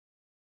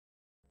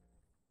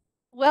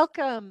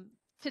Welcome.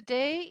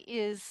 Today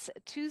is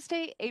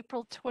Tuesday,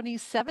 April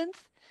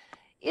 27th.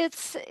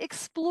 It's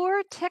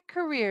Explore Tech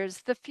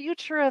Careers, the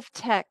future of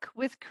tech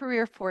with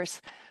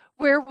CareerForce,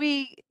 where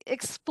we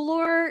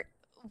explore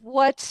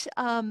what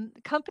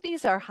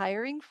companies are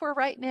hiring for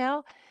right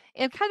now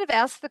and kind of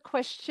ask the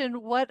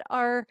question, what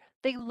are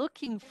they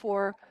looking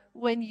for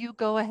when you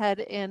go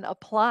ahead and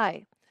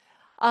apply?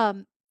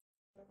 Um,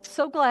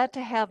 so glad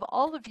to have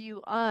all of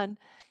you on.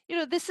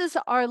 This is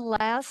our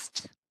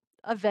last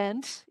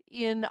event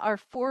in our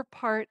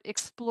four-part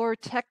Explore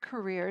Tech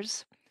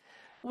Careers,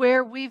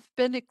 where we've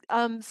been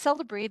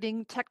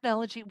celebrating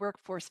Technology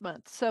Workforce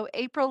Month. So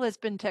April has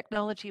been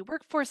Technology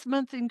Workforce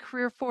Month in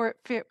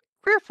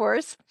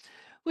CareerForce.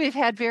 We've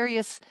had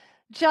various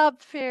job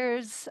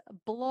fairs,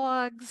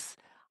 blogs.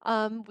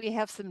 We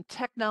have some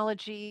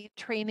technology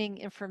training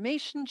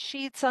information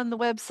sheets on the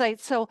website.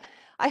 So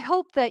I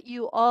hope that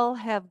you all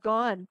have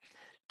gone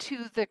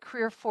to the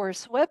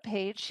CareerForce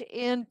webpage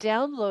and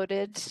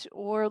downloaded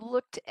or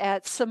looked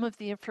at some of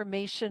the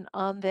information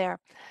on there.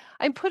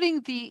 I'm putting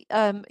the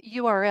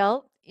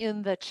URL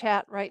in the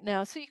chat right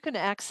now so you can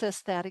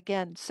access that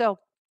again. So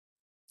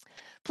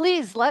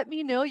please let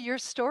me know your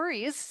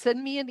stories.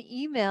 Send me an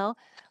email,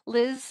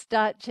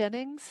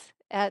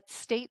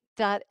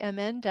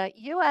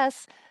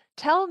 liz.jennings@state.mn.us.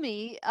 Tell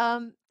me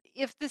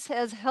if this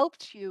has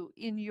helped you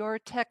in your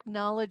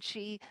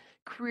technology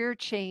career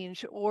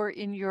change or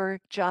in your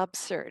job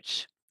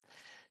search.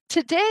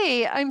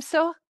 Today, I'm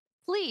so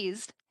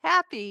pleased,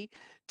 happy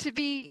to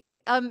be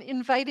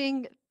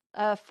inviting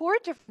four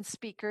different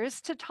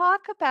speakers to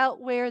talk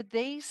about where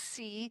they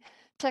see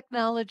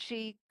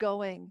technology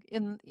going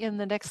in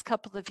the next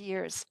couple of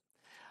years.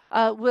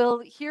 We'll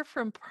hear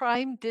from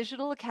Prime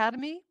Digital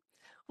Academy.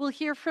 We'll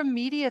hear from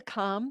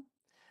MediaCom,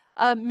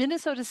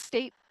 Minnesota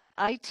State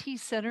IT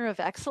Center of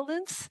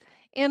Excellence,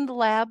 and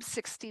Lab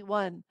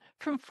 61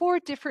 from four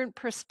different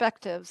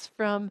perspectives,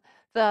 from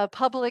the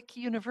public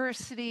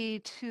university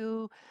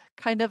to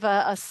kind of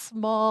a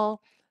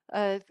small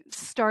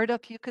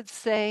startup, you could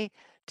say,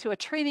 to a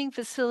training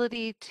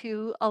facility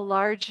to a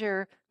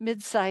larger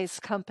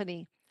mid-sized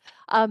company.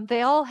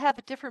 They all have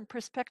a different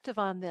perspective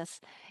on this.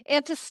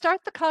 And to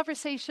start the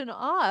conversation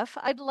off,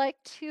 I'd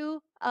like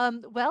to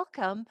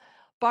welcome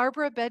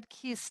Barbara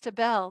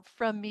Bedke-Stabell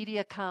from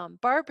MediaCom.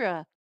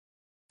 Barbara.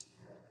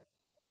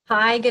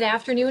 Hi, good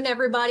afternoon,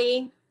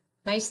 everybody.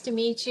 Nice to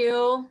meet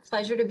you.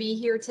 Pleasure to be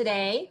here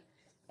today.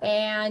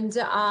 And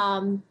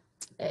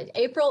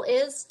April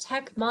is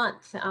Tech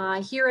Month.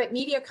 Here at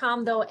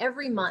MediaCom, though,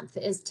 every month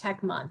is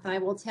Tech Month, I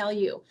will tell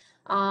you.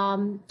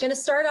 Going to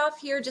start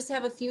off here, just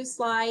have a few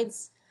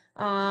slides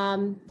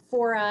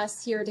for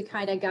us here to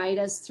kind of guide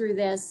us through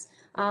this.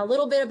 A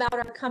little bit about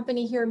our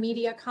company here,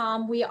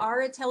 MediaCom. We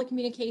are a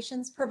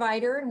telecommunications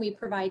provider, and we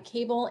provide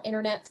cable,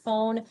 internet,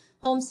 phone,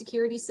 home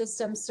security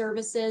system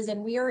services,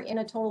 and we are in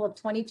a total of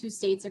 22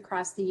 states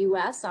across the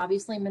U.S.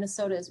 Obviously,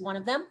 Minnesota is one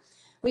of them.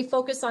 We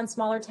focus on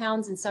smaller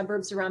towns and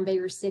suburbs around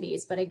bigger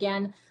cities, but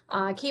again,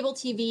 cable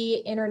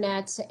TV,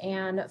 internet,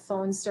 and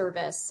phone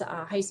service,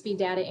 high-speed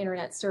data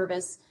internet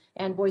service,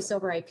 and voice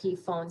over IP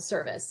phone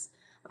service.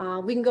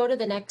 We can go to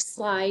the next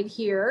slide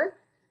here.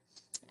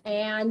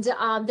 And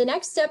the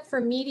next step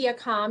for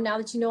MediaCom, now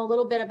that you know a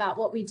little bit about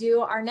what we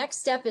do, our next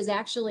step is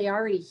actually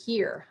already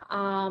here.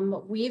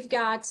 We've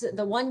got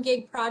the 1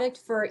 gig product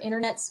for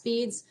internet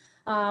speeds.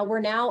 We're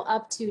now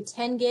up to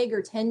 10 gig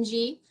or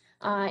 10G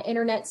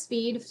internet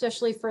speed,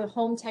 especially for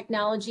home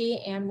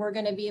technology, and we're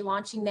going to be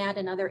launching that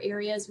in other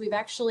areas. We've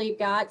actually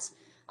got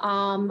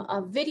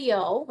a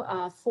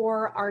video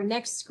for our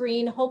next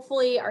screen.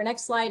 Hopefully, our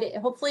next slide,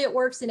 hopefully it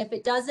works, and if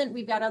it doesn't,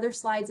 we've got other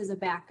slides as a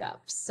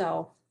backup.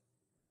 So.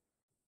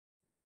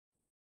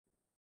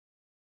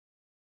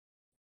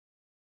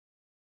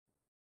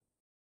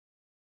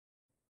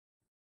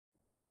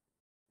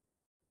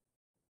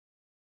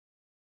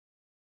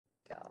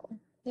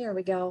 There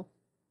we go.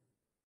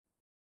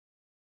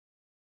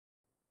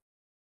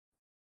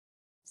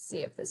 See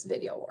if this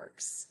video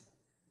works.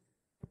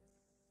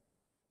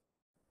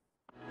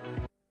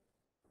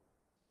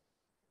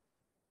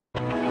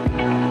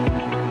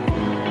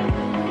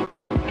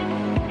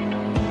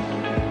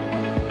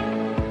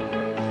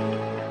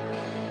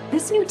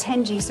 This new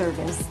 10G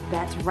service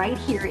that's right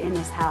here in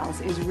this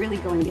house is really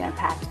going to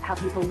impact how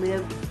people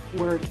live,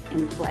 work,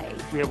 and play.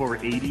 We have over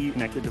 80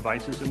 connected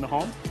devices in the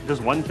home. Does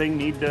one thing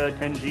need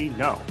 10G?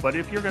 No. But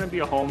if you're going to be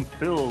a home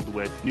filled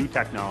with new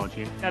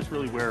technology, that's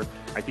really where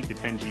I think the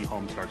 10G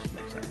home starts to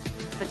make sense.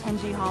 The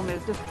 10G home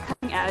is just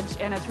cutting edge,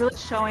 and it's really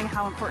showing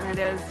how important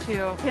it is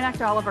to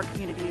connect all of our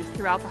communities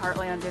throughout the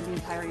heartland and the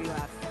entire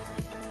U.S.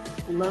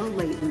 Low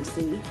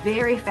latency,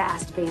 very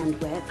fast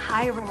bandwidth,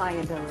 high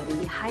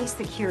reliability, high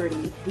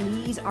security.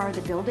 These are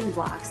the building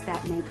blocks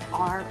that make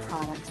our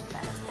products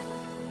better.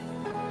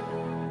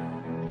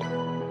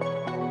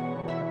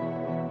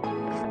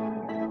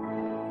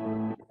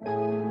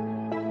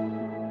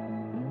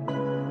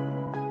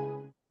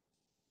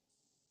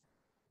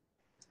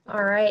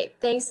 All right,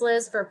 thanks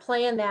Liz for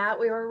playing that.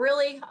 We were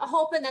really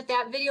hoping that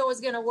that video was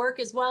going to work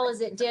as well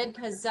as it did,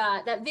 because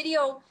that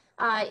video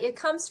It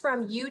comes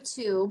from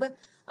YouTube.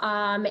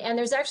 And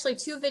there's actually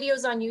 2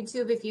 videos on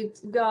YouTube if you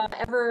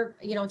ever,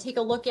 take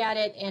a look at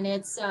it, and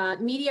it's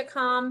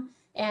MediaCom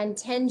and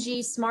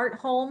 10G Smart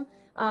Home.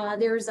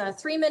 There's a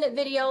 3-minute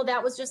video.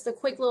 That was just a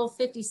quick little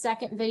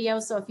 50-second video.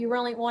 So if you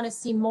really want to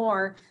see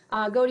more,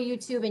 go to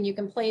YouTube and you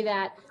can play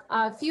that.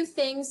 A few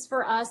things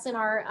for us in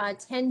our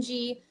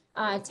 10G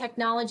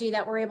technology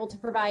that we're able to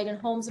provide in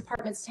homes,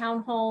 apartments,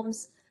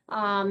 townhomes,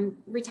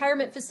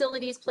 retirement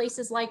facilities,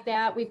 places like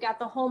that. We've got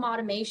the home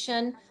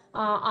automation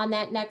on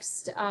that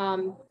next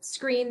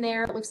screen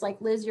there. It looks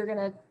like, Liz, you're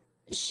going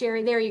to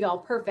share. There you go.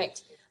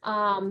 Perfect.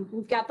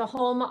 We've got the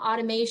home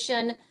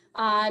automation,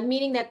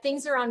 meaning that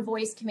things are on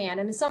voice command.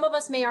 And some of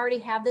us may already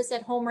have this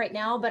at home right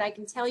now, but I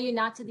can tell you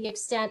not to the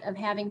extent of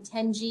having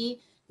 10G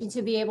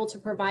to be able to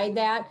provide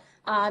that,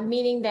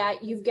 meaning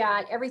that you've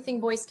got everything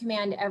voice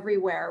command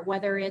everywhere,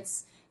 whether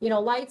it's,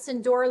 lights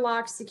and door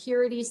locks,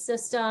 security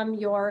system,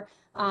 your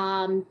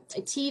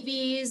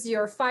TVs,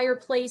 your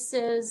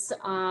fireplaces,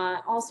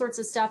 all sorts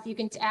of stuff. You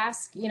can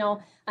ask,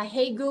 a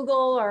hey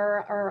Google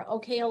or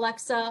okay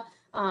Alexa,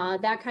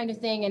 that kind of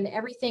thing, and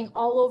everything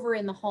all over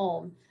in the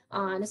home.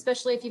 And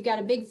especially if you've got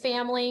a big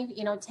family,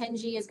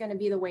 10G is going to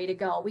be the way to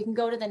go. We can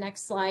go to the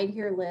next slide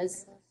here,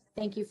 Liz.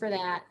 Thank you for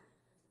that.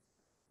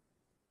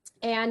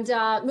 And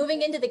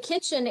moving into the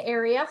kitchen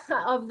area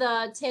of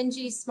the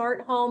 10G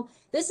Smart Home,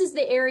 this is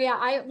the area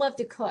I love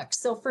to cook.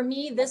 So for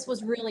me, this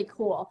was really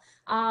cool.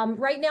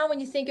 Right now,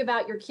 when you think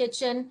about your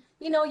kitchen,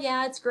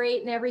 yeah, it's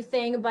great and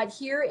everything, but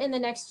here in the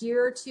next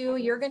year or two,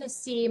 you're going to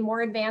see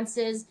more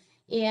advances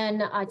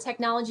in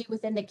technology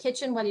within the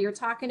kitchen, whether you're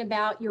talking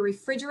about your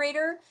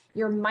refrigerator,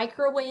 your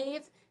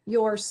microwave,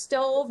 your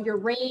stove, your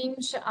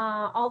range,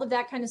 all of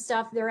that kind of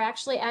stuff. They're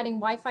actually adding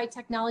Wi-Fi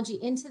technology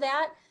into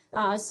that.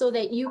 So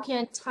that you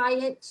can tie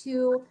it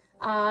to,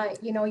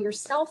 your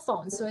cell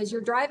phone. So as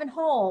you're driving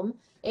home,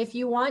 if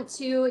you want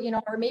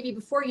to, or maybe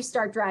before you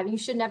start driving, you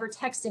should never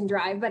text and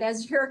drive, but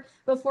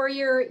before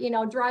you're,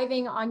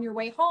 driving on your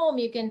way home,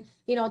 you can,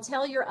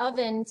 tell your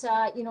oven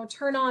to,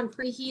 turn on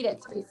preheat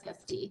at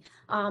 350,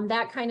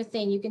 that kind of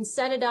thing. You can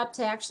set it up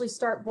to actually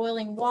start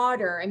boiling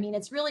water. I mean,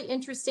 it's really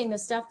interesting, the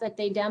stuff that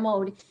they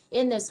demoed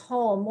in this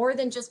home, more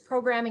than just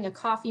programming a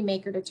coffee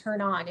maker to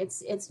turn on.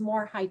 It's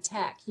more high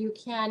tech. You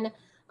can,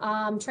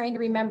 trying to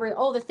remember,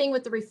 the thing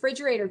with the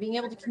refrigerator, being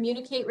able to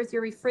communicate with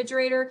your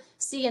refrigerator,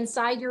 see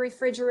inside your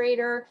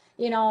refrigerator,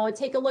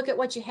 take a look at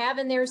what you have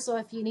in there. So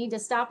if you need to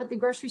stop at the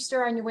grocery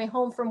store on your way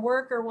home from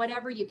work or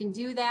whatever, you can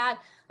do that.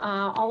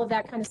 All of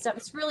that kind of stuff.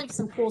 It's really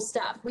some cool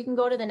stuff. We can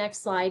go to the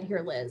next slide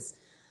here, Liz.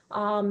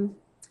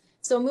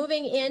 So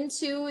moving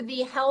into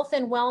the health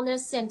and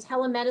wellness and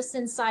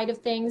telemedicine side of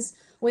things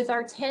with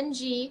our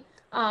 10G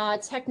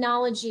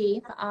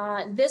technology,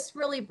 this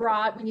really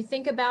brought, when you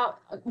think about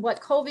what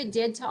COVID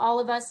did to all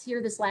of us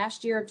here this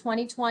last year of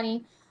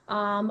 2020, a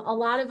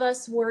lot of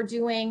us were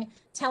doing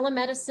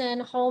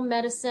telemedicine, home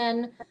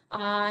medicine,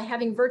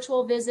 having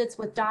virtual visits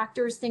with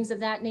doctors, things of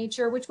that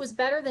nature, which was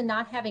better than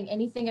not having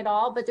anything at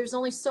all. But there's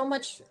only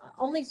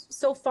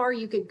so far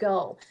you could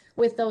go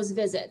with those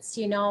visits.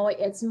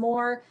 It's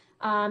more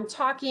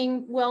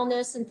talking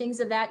wellness and things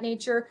of that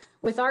nature.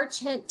 With our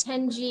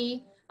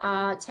 10G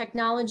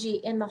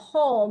technology in the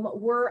home,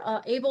 we're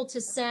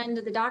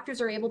the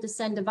doctors are able to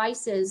send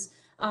devices,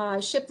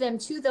 ship them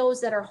to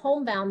those that are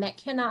homebound that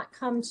cannot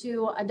come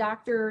to a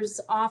doctor's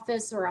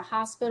office or a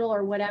hospital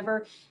or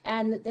whatever.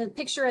 And the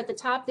picture at the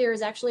top there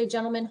is actually a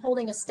gentleman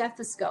holding a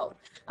stethoscope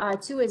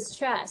to his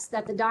chest,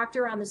 that the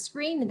doctor on the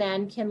screen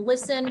then can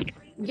listen,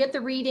 get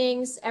the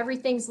readings,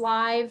 everything's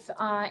live,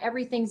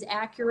 everything's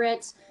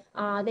accurate.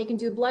 They can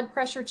do blood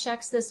pressure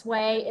checks this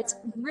way. It's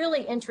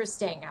really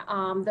interesting,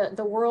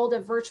 the world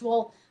of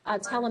virtual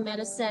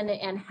telemedicine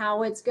and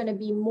how it's going to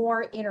be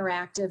more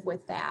interactive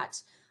with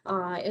that.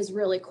 Is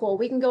really cool.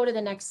 We can go to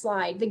the next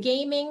slide. The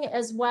gaming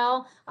as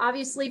well,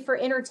 obviously for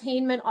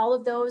entertainment, all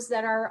of those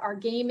that are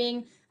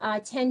gaming,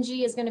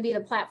 10G is going to be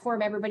the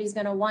platform everybody's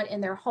going to want in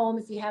their home.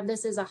 If you have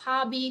this as a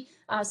hobby,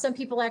 some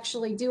people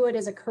actually do it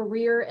as a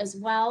career as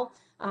well.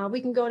 We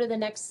can go to the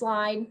next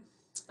slide.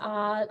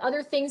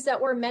 Other things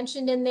that were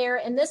mentioned in there,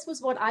 and this was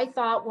what I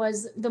thought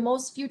was the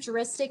most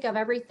futuristic of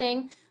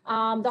everything,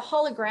 the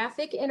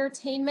holographic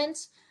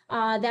entertainment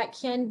that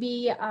can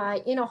be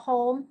in a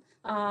home.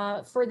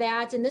 For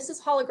that, and this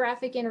is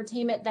holographic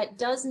entertainment that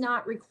does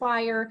not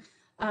require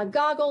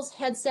goggles,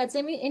 headsets,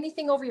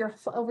 anything over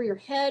your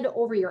head,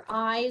 over your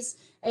eyes.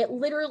 It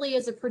literally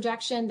is a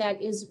projection that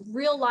is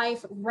real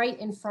life right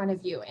in front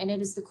of you, and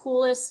it is the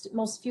coolest,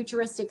 most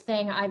futuristic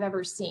thing I've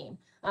ever seen.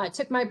 It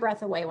took my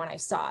breath away when I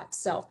saw it.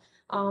 So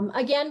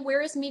again,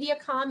 where is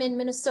MediaCom in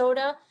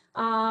Minnesota?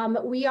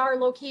 We are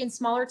located in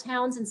smaller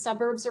towns and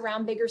suburbs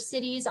around bigger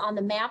cities. On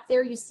the map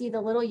there, you see the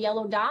little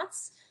yellow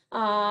dots.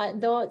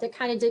 Though that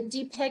kind of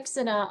depicts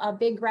in a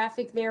big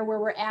graphic there where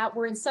we're at.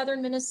 We're in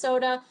southern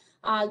Minnesota,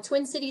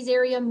 Twin Cities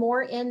area,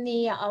 more in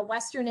the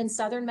western and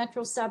southern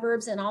metro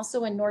suburbs, and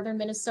also in northern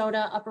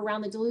Minnesota, up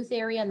around the Duluth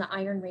area and the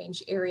Iron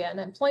Range area, and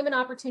employment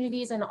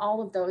opportunities in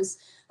all of those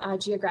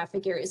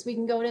geographic areas. We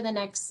can go to the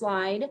next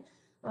slide.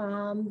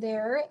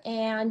 there.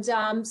 And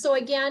so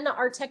again,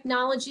 our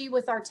technology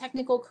with our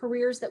technical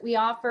careers that we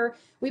offer,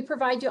 we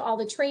provide you all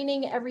the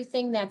training,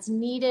 everything that's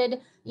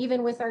needed,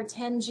 even with our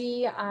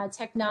 10G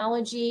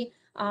technology.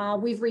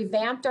 We've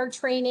revamped our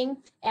training,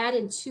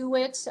 added to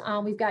it.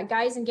 We've got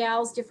guys and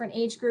gals, different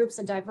age groups,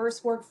 a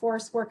diverse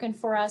workforce working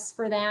for us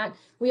for that.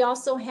 We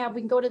also have,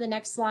 we can go to the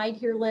next slide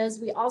here, Liz.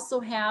 We also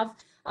have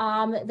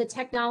the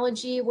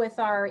technology with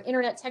our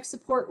internet tech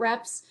support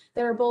reps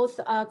that are both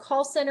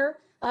call center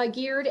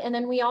geared. And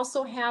then we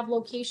also have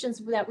locations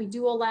that we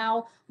do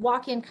allow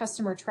walk-in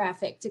customer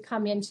traffic to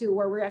come into,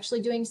 where we're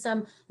actually doing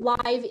some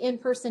live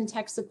in-person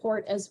tech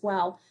support as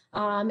well.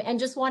 And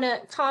just want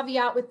to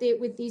caveat with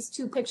these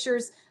two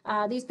pictures.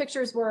 These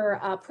pictures were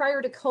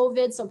prior to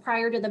COVID, so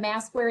prior to the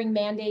mask wearing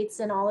mandates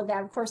and all of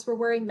that. Of course, we're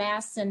wearing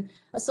masks and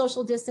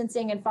social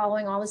distancing and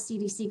following all the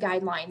CDC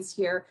guidelines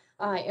here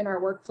in our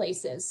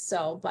workplaces.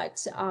 So,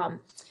 but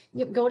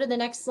go to the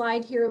next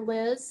slide here,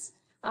 Liz.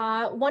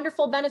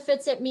 Wonderful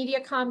benefits at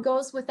MediaCom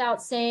goes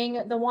without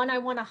saying. The one I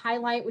want to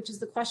highlight, which is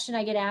the question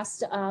I get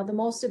asked the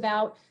most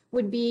about,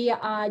 would be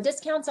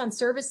discounts on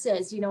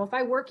services. You know, if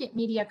I work at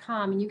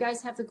MediaCom and you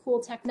guys have the cool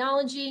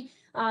technology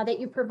that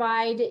you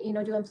provide, you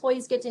know, do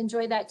employees get to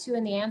enjoy that too?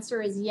 And the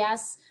answer is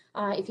yes.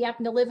 If you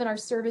happen to live in our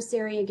service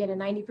area, you get a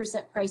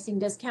 90% pricing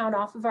discount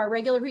off of our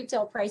regular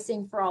retail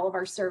pricing for all of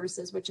our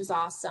services, which is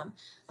awesome.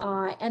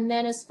 And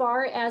then as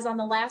far as on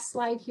the last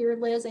slide here,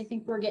 Liz, I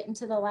think we're getting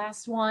to the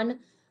last one.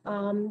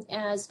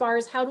 As far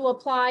as how to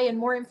apply and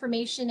more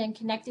information and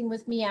connecting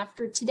with me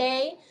after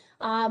today,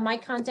 my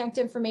contact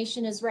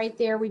information is right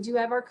there. We do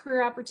have our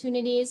career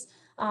opportunities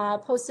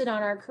posted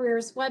on our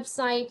careers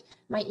website.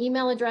 My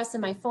email address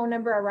and my phone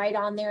number are right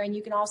on there, and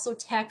you can also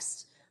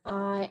text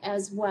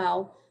as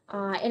well.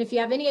 And if you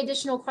have any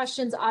additional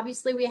questions,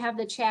 obviously we have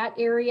the chat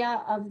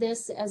area of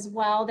this as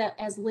well, that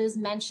as Liz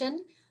mentioned.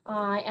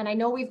 And I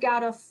know we've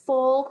got a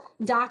full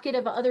docket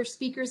of other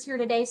speakers here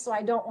today, so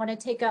I don't want to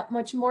take up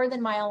much more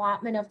than my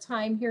allotment of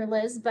time here,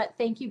 Liz, but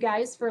thank you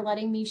guys for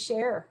letting me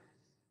share.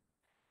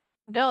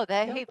 No,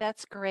 hey,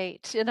 that's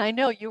great. And I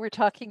know you were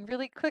talking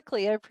really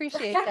quickly. I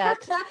appreciate that.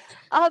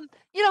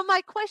 You know,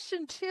 my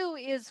question too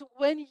is,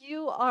 when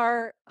you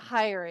are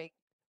hiring,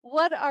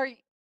 what are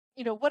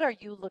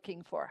you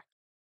looking for?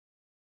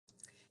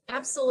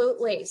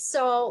 Absolutely.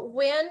 So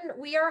when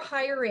we are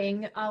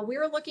hiring,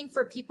 we're looking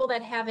for people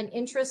that have an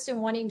interest in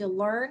wanting to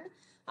learn,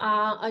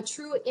 a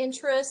true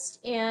interest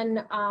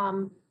in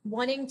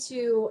wanting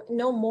to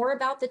know more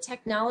about the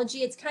technology.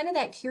 It's kind of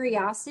that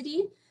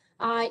curiosity.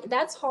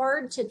 That's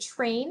hard to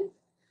train,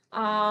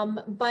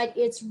 but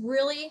it's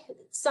really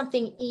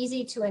something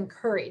easy to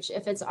encourage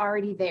if it's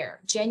already there,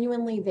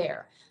 genuinely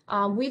there.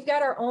 We've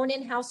got our own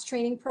in-house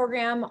training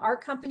program. Our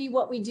company,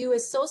 what we do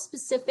is so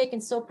specific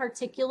and so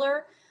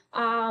particular.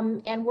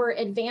 And we're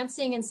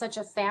advancing in such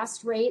a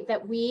fast rate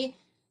that we,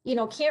 you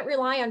know, can't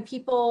rely on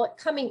people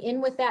coming in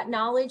with that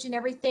knowledge and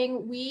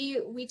everything.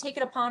 We take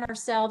it upon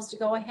ourselves to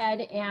go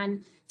ahead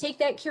and take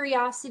that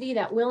curiosity,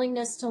 that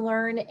willingness to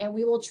learn, and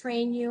we will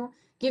train you,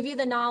 give you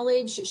the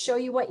knowledge, show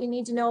you what you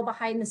need to know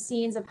behind the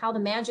scenes of how the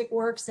magic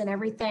works and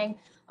everything,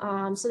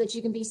 so that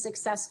you can be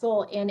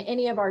successful in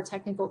any of our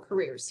technical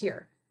careers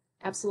here.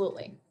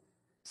 Absolutely.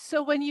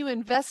 So when you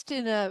invest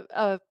in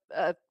a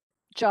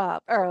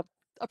job or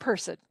a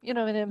person, you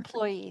know, an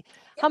employee,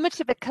 how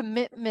much of a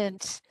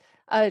commitment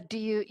do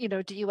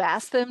you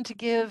ask them to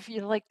give,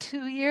 you know, like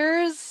 2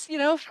 years, you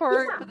know,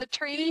 for the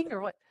training, or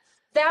what?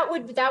 That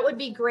would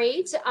be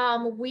great.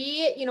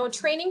 We, you know,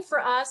 training for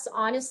us,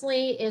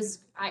 honestly, is,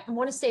 I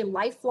want to say,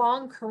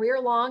 lifelong, career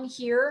long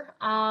here,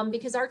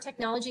 because our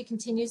technology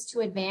continues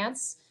to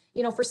advance.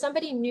 You know, for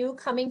somebody new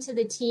coming to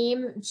the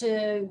team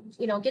to,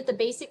 you know, get the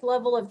basic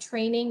level of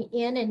training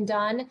in and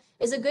done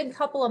is a good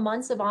couple of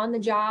months of on the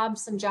job,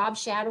 some job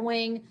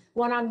shadowing,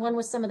 one-on-one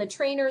with some of the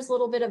trainers, a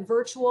little bit of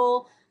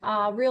virtual,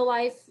 real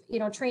life, you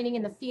know, training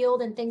in the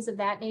field and things of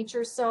that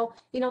nature. So,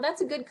 you know,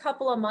 that's a good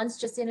couple of months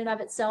just in and of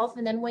itself.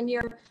 And then when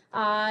you're,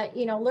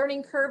 you know,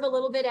 learning curve a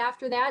little bit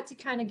after that to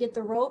kind of get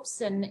the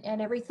ropes and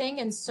everything.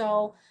 And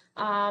so,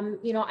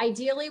 you know,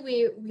 ideally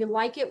we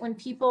like it when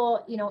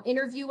people, you know,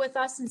 interview with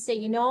us and say,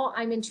 you know,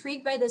 I'm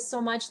intrigued by this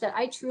so much that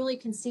I truly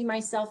can see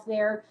myself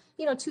there,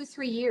 you know,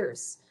 2-3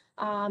 years.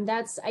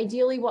 That's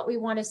ideally what we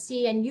want to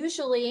see. And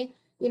usually,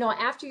 you know,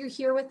 after you're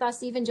here with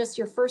us, even just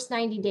your first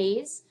 90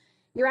 days,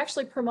 you're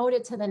actually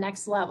promoted to the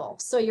next level.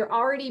 So you're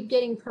already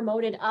getting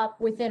promoted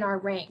up within our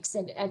ranks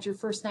and at your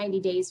first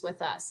 90 days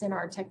with us in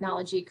our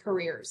technology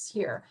careers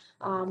here.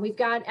 We've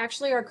got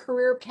actually our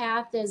career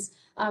path is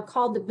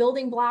called the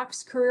Building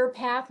Blocks Career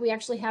Path. We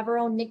actually have our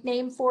own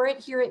nickname for it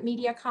here at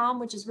MediaCom,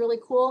 which is really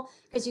cool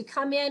because you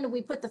come in,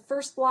 we put the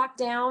first block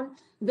down,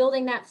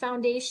 building that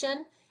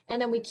foundation,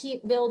 and then we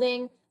keep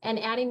building and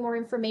adding more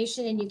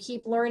information, and you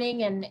keep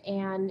learning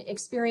and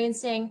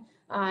experiencing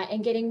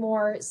and getting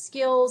more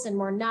skills and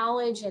more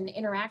knowledge and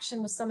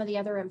interaction with some of the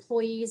other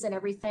employees and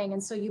everything.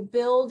 And so you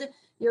build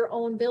your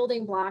own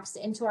building blocks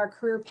into our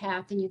career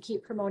path and you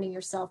keep promoting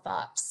yourself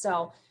up.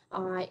 So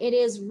it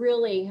is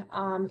really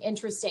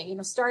interesting. You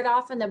know, start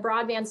off on the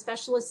broadband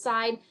specialist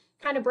side,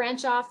 kind of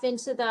branch off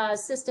into the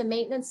system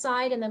maintenance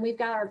side. And then we've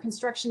got our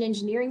construction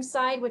engineering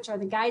side, which are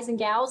the guys and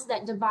gals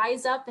that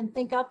devise up and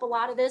think up a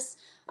lot of this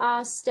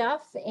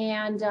stuff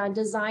and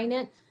design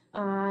it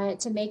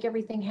to make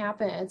everything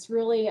happen. It's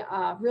really,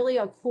 really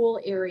a cool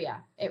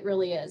area. It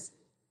really is.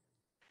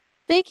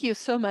 Thank you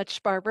so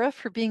much, Barbara,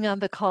 for being on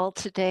the call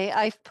today.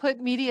 I've put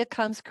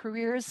MediaCom's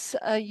careers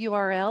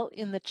URL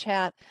in the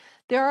chat.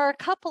 There are a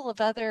couple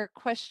of other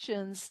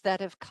questions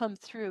that have come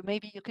through.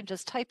 Maybe you can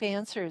just type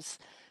answers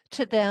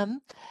to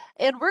them.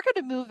 And we're going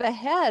to move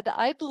ahead.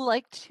 I'd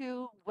like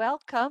to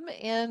welcome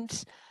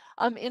and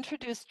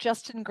introduce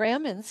Justin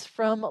Grammons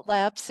from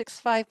Lab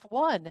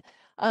 651.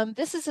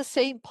 This is a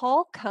St.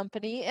 Paul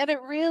company, and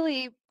it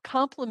really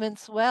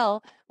complements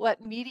well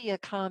what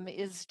MediaCom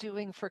is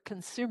doing for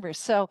consumers.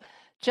 So,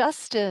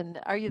 Justin,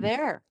 are you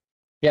there?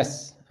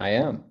 Yes, I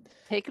am.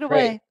 Take it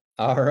Great. away.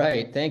 All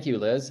right. Thank you,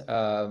 Liz.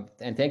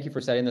 And thank you for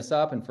setting this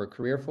up and for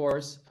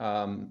CareerForce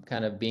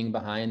kind of being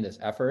behind this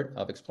effort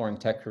of exploring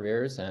tech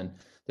careers and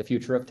the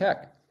future of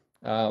tech.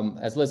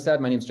 As Liz said,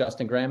 my name is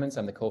Justin Grammons.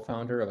 I'm the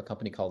co-founder of a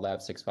company called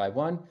Lab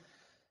 651.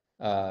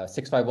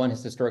 651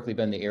 has historically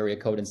been the area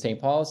code in St.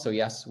 Paul. So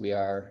yes, we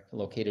are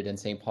located in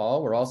St.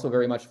 Paul. We're also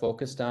very much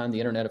focused on the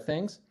Internet of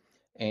Things.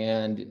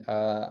 And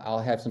I'll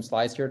have some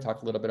slides here,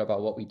 talk a little bit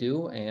about what we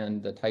do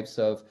and the types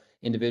of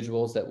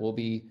individuals that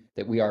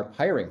we are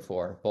hiring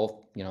for, both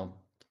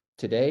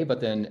today, but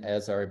then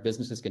as our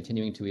business is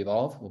continuing to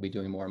evolve, we'll be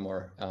doing more and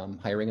more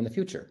hiring in the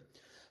future.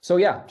 So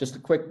yeah, just a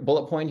quick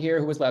bullet point here.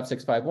 Who is Lab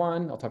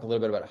 651? I'll talk a little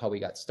bit about how we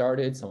got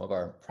started, some of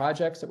our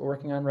projects that we're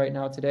working on right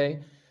now today,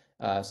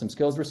 some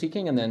skills we're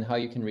seeking, and then how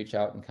you can reach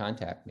out and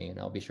contact me. And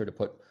I'll be sure to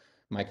put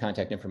my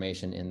contact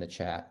information in the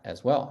chat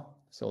as well.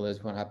 So Liz,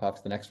 we want to hop off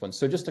to the next one.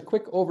 So just a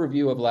quick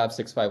overview of Lab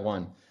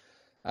 651.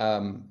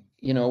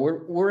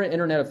 We're an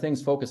Internet of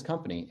Things focused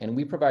company, and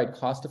we provide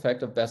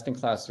cost-effective,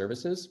 best-in-class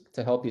services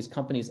to help these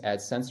companies add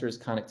sensors,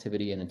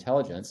 connectivity, and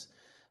intelligence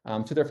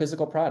to their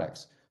physical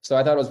products. So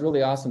I thought it was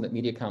really awesome that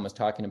MediaCom was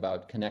talking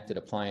about connected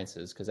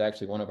appliances, because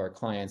actually one of our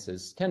clients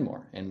is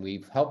Kenmore, and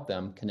we've helped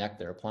them connect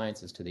their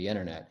appliances to the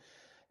internet.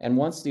 And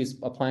once these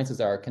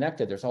appliances are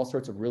connected, there's all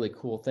sorts of really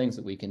cool things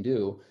that we can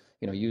do,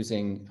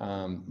 using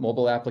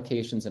mobile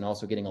applications and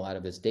also getting a lot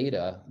of this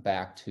data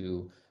back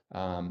to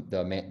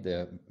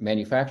the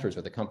manufacturers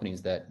or the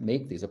companies that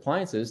make these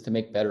appliances to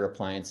make better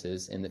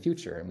appliances in the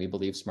future. And we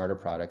believe smarter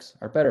products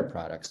are better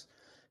products.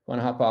 I want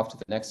to hop off to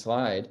the next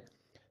slide.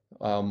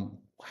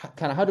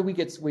 Kind of how do we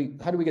get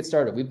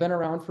started? We've been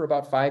around for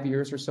about 5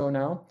 years or so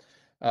now.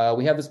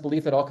 We have this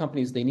belief that all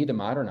companies, they need to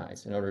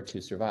modernize in order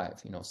to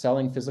survive.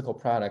 Selling physical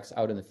products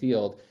out in the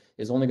field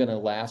is only going to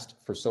last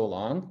for so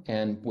long.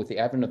 And with the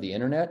advent of the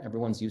internet,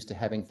 everyone's used to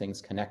having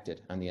things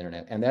connected on the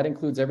internet. And that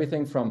includes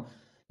everything from,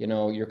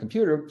 your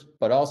computer,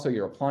 but also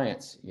your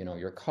appliance,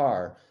 your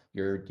car,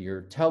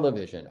 your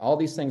television. All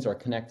these things are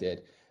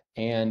connected.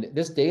 And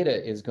this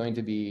data is going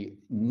to be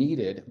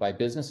needed by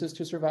businesses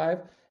to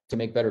survive, to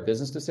make better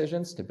business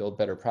decisions, to build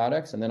better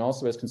products. And then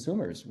also as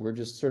consumers, we're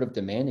just sort of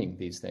demanding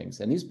these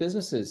things. And these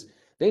businesses,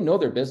 they know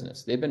their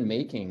business. They've been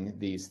making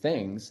these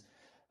things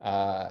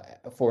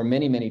for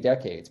many, many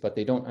decades, but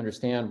they don't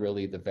understand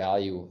really the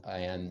value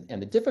and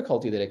the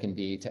difficulty that it can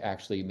be to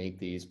actually make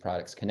these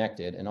products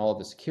connected, and all of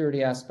the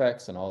security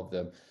aspects and all of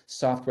the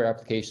software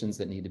applications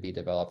that need to be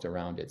developed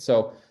around it.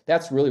 So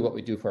that's really what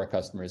we do for our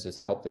customers,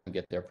 is help them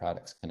get their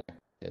products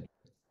connected.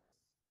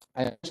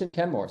 I mentioned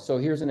Kenmore. So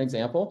here's an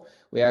example.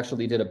 We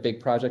actually did a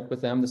big project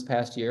with them this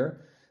past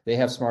year. They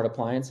have smart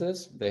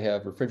appliances. They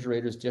have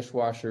refrigerators,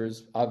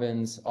 dishwashers,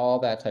 ovens, all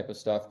that type of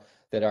stuff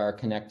that are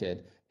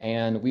connected.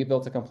 And we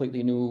built a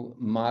completely new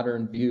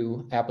modern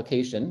view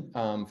application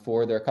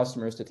for their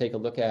customers to take a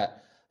look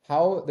at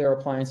how their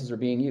appliances are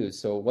being used.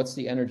 So what's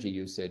the energy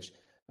usage?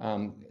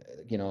 Are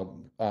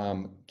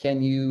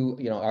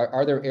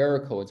there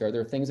error codes? Are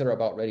there things that are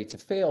about ready to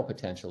fail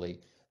potentially?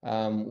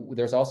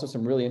 There's also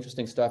some really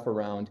interesting stuff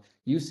around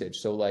usage.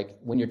 So like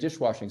when your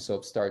dishwashing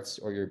soap starts,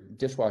 or your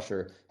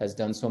dishwasher has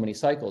done so many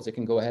cycles, it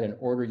can go ahead and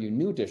order you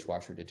new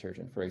dishwasher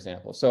detergent, for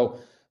example. So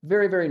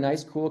very, very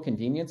nice, cool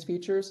convenience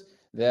features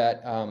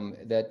that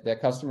that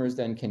customers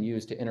then can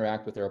use to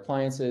interact with their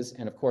appliances.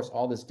 And of course,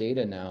 all this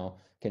data now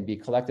can be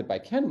collected by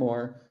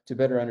Kenmore to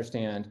better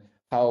understand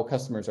how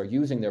customers are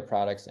using their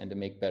products and to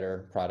make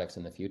better products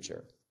in the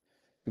future.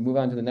 We move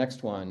on to the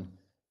next one.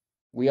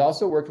 We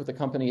also worked with a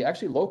company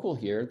actually local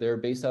here. They're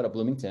based out of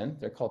Bloomington.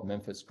 They're called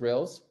Memphis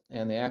Grills,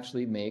 and they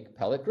actually make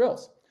pellet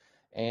grills.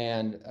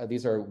 And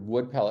these are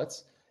wood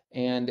pellets.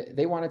 And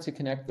they wanted to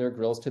connect their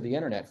grills to the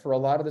internet for a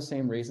lot of the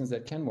same reasons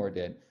that Kenmore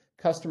did.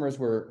 Customers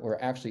were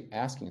actually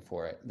asking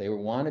for it. They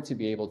wanted to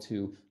be able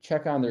to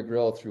check on their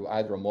grill through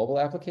either a mobile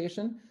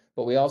application,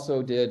 but we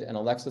also did an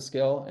Alexa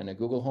skill and a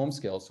Google Home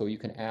skill, so you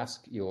can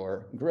ask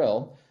your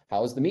grill,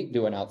 how's the meat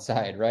doing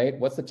outside, right?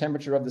 What's the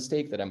temperature of the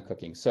steak that I'm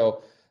cooking?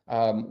 So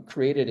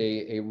created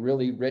a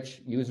really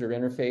rich user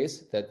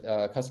interface that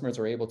customers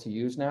are able to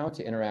use now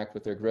to interact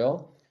with their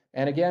grill.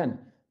 And again,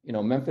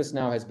 Memphis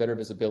now has better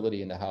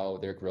visibility into how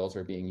their grills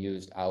are being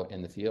used out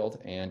in the field,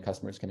 and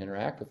customers can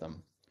interact with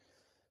them.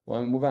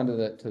 Well, move on to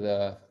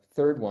the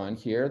third one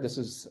here. This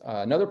is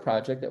another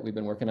project that we've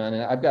been working on,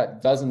 and I've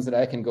got dozens that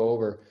I can go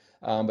over,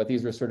 but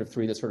these are sort of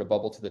three that sort of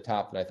bubble to the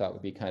top that I thought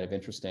would be kind of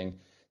interesting.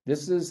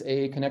 This is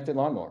a connected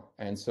lawnmower,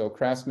 and so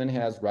Craftsman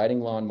has riding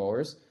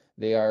lawnmowers.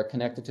 They are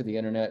connected to the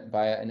internet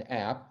via an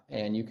app,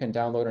 and you can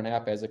download an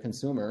app as a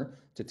consumer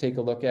to take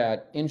a look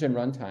at engine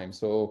runtime.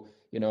 So,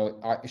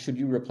 should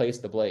you replace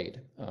the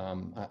blade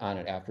on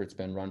it after it's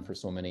been run for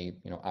so many,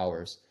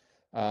 hours?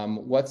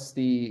 What's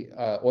the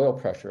oil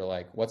pressure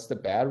like? What's the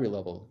battery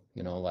level,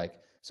 like?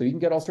 So you can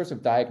get all sorts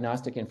of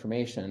diagnostic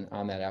information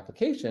on that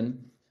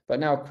application. But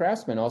now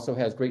Craftsman also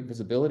has great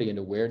visibility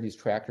into where these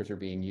tractors are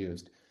being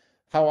used,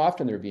 how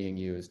often they're being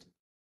used,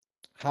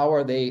 how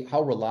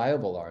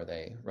reliable are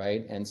they,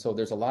 right? And so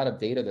there's a lot of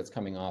data that's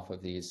coming off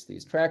of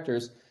these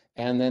tractors,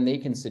 and then they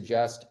can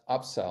suggest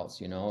upsells,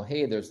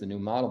 hey, there's the new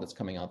model that's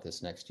coming out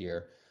this next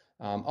year.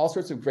 All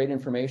sorts of great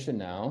information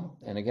now.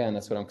 And again,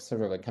 that's what I'm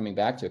sort of like coming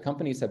back to.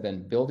 Companies have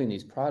been building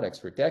these products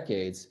for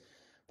decades,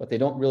 but they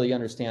don't really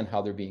understand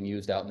how they're being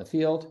used out in the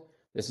field.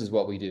 This is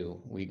what we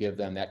do. We give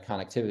them that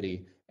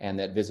connectivity and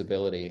that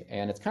visibility,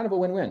 and it's kind of a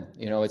win-win.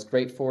 It's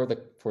great for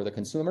the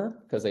consumer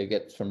because they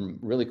get some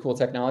really cool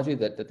technology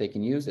that they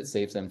can use. It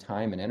saves them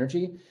time and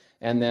energy,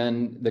 and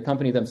then the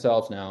company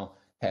themselves now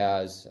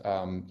has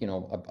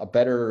a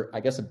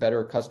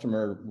better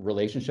customer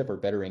relationship or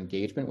better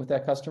engagement with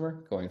that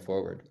customer going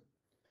forward.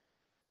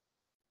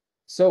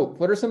 So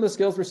what are some of the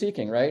skills we're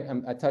seeking, right?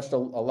 I touched a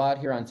lot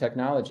here on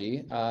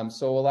technology.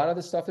 So a lot of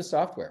this stuff is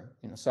software.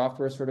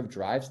 Software sort of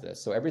drives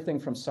this. So everything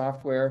from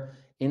software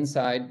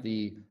inside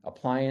the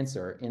appliance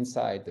or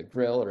inside the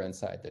grill or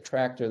inside the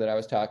tractor that I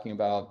was talking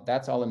about,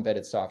 that's all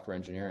embedded software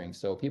engineering.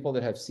 So people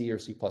that have C or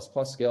C++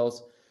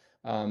 skills.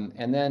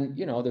 And then,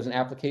 there's an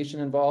application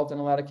involved in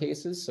a lot of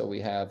cases. So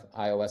we have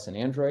iOS and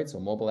Android, so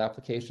mobile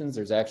applications.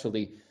 There's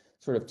actually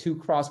sort of two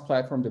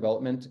cross-platform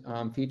development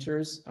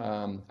features,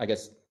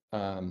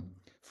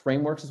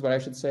 frameworks is what I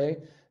should say,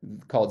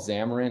 called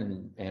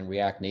Xamarin and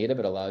React Native.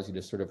 It allows you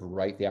to sort of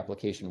write the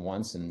application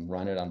once and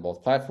run it on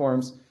both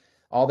platforms.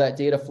 All that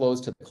data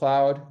flows to the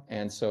cloud,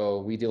 and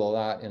so we deal a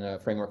lot in a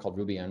framework called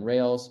Ruby on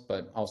Rails,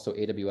 but also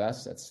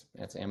AWS,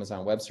 that's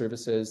Amazon Web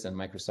Services, and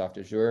Microsoft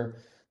Azure.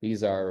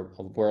 These are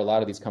where a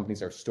lot of these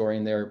companies are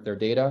storing their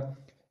data.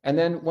 And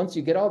then once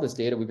you get all this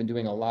data, we've been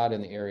doing a lot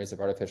in the areas of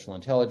artificial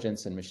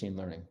intelligence and machine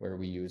learning, where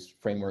we use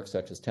frameworks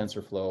such as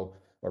TensorFlow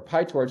or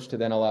PyTorch to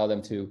then allow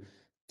them to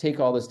take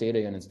all this data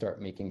in and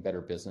start making better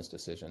business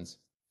decisions.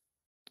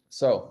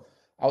 So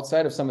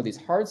outside of some of these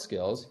hard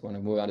skills, if you want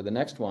to move on to the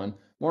next one,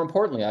 more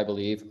importantly, I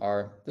believe,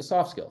 are the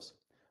soft skills,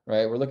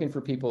 right? We're looking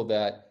for people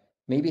that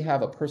maybe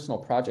have a personal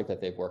project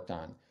that they've worked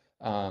on,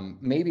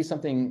 maybe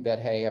something that,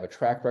 hey, have a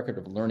track record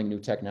of learning new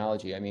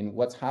technology. I mean,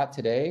 what's hot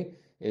today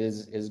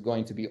is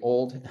going to be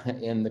old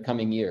in the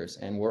coming years,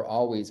 and we're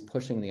always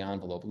pushing the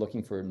envelope,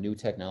 looking for new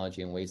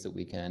technology and ways that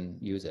we can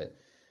use it.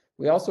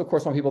 We also, of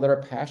course, want people that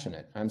are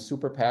passionate. I'm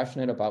super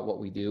passionate about what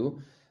we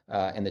do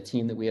and the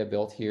team that we have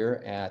built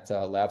here at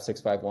Lab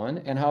 651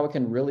 and how it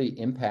can really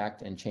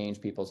impact and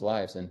change people's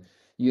lives. And,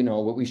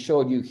 what we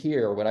showed you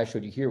here, what I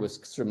showed you here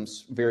was some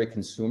very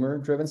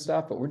consumer-driven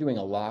stuff, but we're doing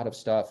a lot of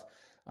stuff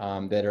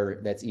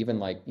that's even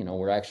like,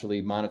 we're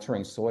actually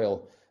monitoring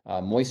soil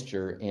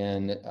moisture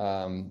in,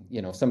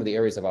 some of the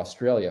areas of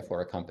Australia for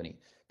a company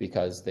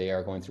because they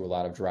are going through a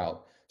lot of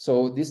drought.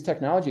 So this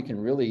technology can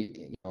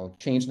really,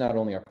 change not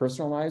only our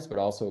personal lives, but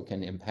also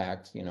can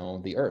impact,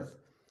 the earth.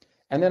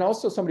 And then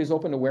also somebody's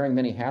open to wearing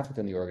many hats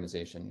within the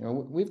organization.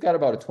 We've got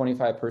about a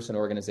 25-person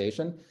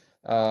organization.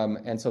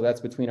 And so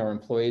that's between our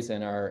employees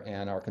and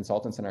our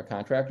consultants and our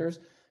contractors.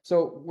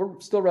 So we're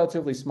still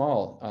relatively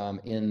small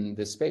in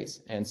this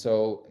space. And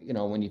so,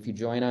 if you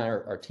join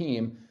our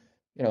team,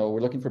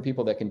 we're looking for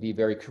people that can be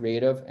very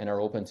creative and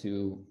are open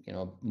to,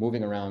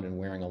 moving around and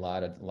wearing a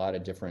lot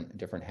of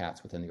different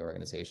hats within the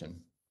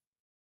organization.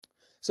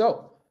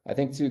 So I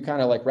think to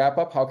kind of like wrap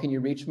up, how can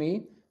you reach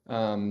me?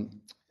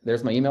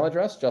 There's my email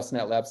address,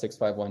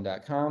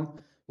 justin@lab651.com.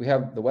 We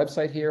have the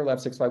website here,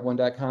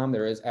 lab651.com.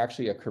 There is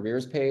actually a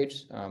careers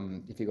page.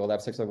 If you go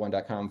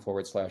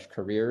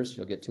lab651.com/careers,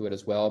 you'll get to it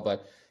as well.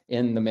 But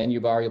in the menu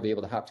bar, you'll be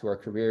able to hop to our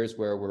careers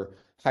where we're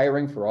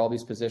hiring for all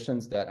these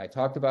positions that I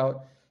talked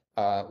about.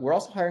 We're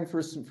also hiring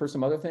for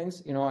some other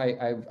things.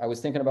 I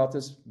was thinking about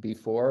this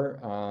before,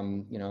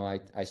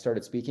 I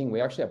started speaking. We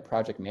actually have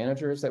project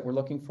managers that we're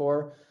looking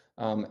for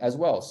as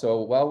well.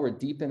 So while we're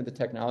deep into the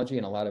technology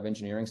and a lot of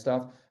engineering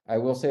stuff, I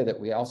will say that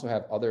we also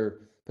have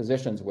other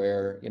positions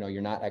where,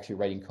 you're not actually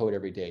writing code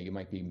every day. You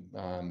might be,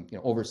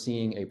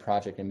 overseeing a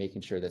project and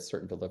making sure that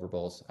certain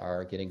deliverables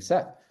are getting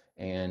set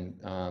and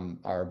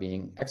are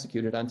being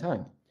executed on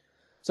time.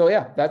 So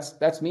yeah,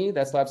 that's me.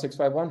 That's Lab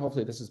 651.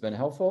 Hopefully this has been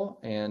helpful.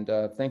 And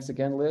thanks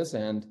again, Liz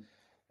and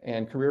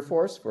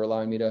CareerForce for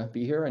allowing me to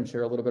be here and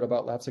share a little bit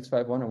about Lab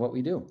 651 and what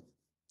we do.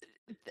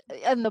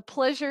 And the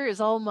pleasure is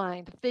all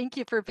mine. Thank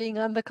you for being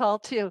on the call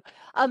too.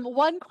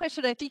 One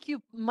question, I think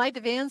you might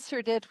have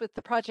answered it with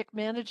the project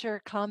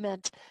manager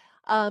comment.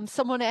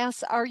 Someone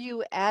asks, are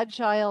you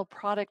agile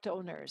product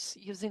owners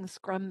using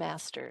Scrum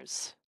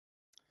Masters?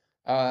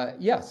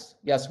 Yes,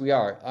 we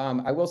are.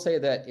 I will say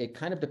that it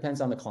kind of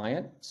depends on the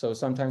client. So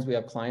sometimes we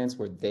have clients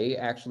where they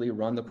actually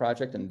run the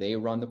project and they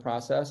run the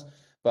process.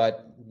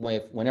 But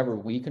whenever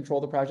we control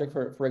the project,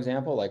 for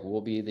example, like we'll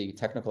be the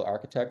technical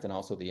architect and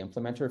also the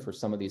implementer for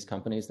some of these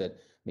companies that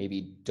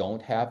maybe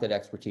don't have that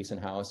expertise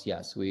in-house.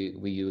 Yes, we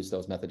use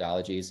those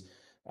methodologies.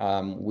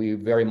 We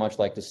very much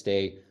like to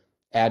stay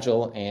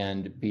agile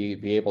and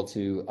be able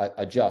to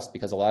adjust,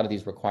 because a lot of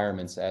these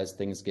requirements, as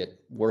things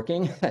get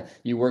working,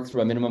 you work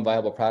through a minimum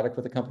viable product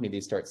with a company, they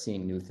start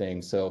seeing new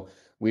things. So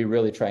we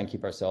really try and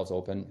keep ourselves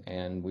open,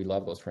 and we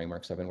love those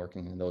frameworks. I've been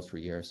working in those for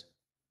years.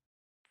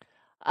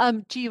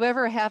 Do you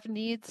ever have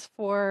needs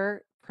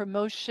for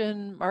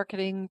promotion,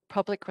 marketing,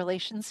 public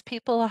relations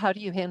people? How do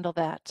you handle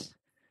that?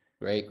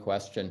 Great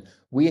question.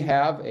 We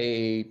have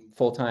a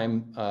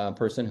full-time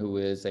person who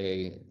is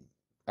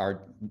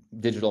our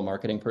digital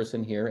marketing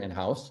person here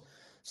in-house.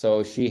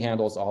 So she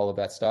handles all of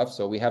that stuff.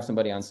 So we have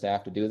somebody on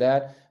staff to do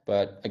that.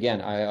 But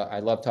again,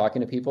 I love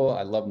talking to people.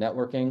 I love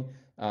networking.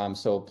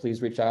 So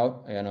please reach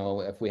out. You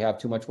know, if we have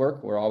too much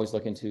work, we're always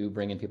looking to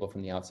bring in people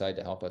from the outside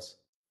to help us.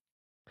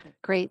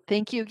 Great,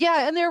 thank you.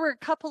 Yeah, and there were a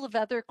couple of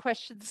other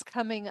questions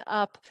coming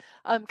up,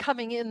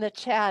 coming in the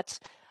chat.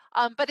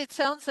 But it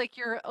sounds like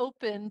you're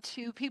open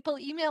to people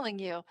emailing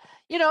you,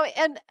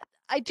 and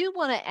I do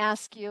want to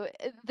ask you,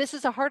 this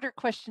is a harder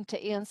question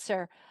to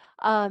answer.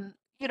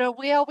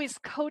 We always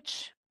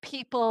coach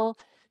people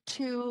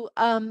to,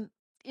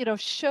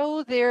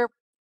 show their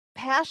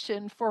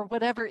passion for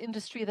whatever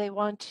industry they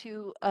want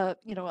to,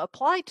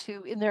 apply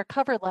to in their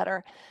cover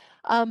letter.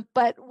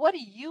 But what do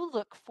you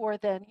look for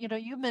then?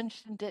 You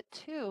mentioned it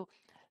too,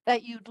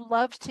 that you'd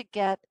love to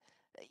get,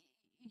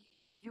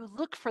 you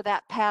look for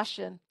that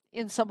passion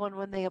in someone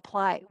when they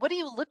apply. What do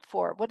you look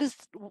for?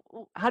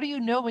 How do you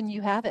know when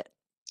you have it?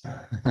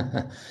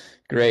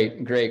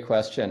 Great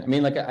question. I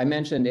mean, like I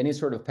mentioned, any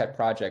sort of pet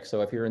project.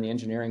 So if you're in the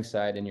engineering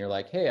side and you're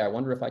like, hey, I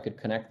wonder if I could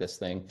connect this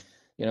thing,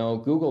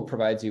 Google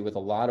provides you with a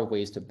lot of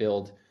ways to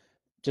build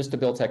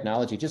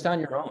technology just on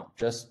your own,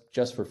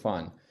 just for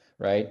fun,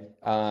 right?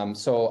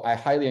 So I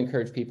highly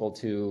encourage people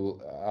to,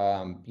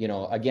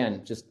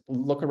 again, just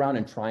look around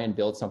and try and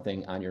build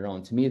something on your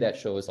own. To me, that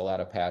shows a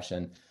lot of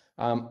passion.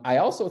 I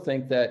also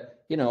think that,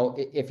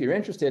 if you're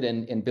interested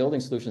in building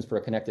solutions for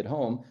a connected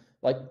home,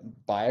 like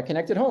buy a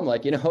connected home,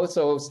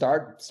 so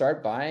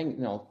start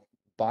buying,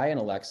 buy an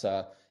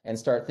Alexa and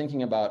start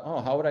thinking about, oh,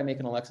 how would I make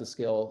an Alexa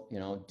skill,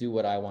 do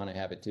what I want to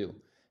have it do?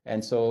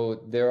 And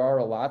so there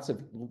are lots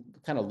of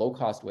kind of low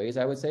cost ways,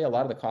 I would say. A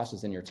lot of the cost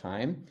is in your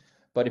time.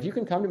 But if you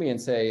can come to me and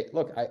say,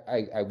 look,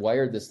 I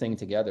wired this thing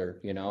together,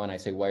 and I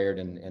say wired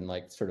in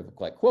like sort of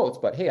like quotes,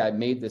 but hey, I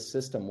made this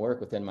system work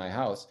within my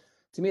house.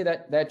 To me,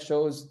 that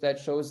shows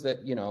that,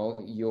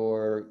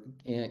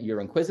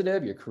 you're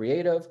inquisitive, you're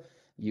creative,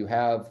 you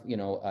have,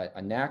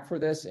 a knack for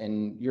this,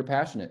 and you're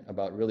passionate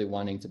about really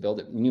wanting to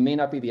build it. And you may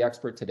not be the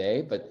expert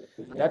today, but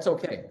that's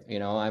okay.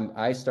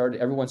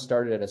 Everyone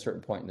started at a certain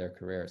point in their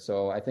career.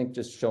 So I think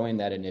just showing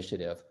that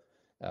initiative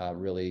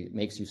really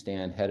makes you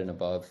stand head and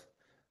above,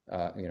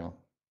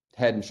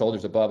 head and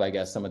shoulders above, I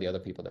guess, some of the other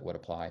people that would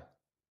apply.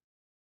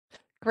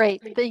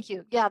 Great, thank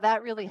you. Yeah,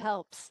 that really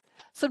helps.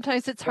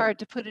 Sometimes it's hard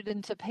to put it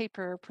into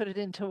paper or put it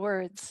into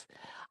words.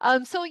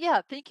 So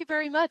yeah, thank you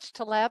very much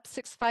to Lab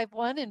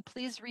 651, and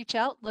please reach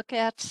out, look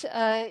at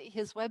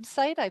his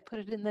website. I put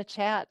it in the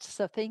chat,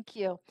 so thank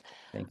you.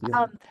 Thank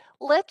you.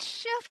 Let's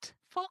shift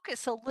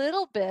focus a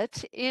little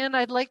bit, and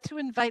I'd like to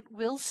invite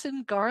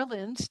Wilson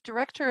Garland,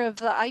 Director of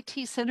the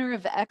IT Center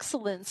of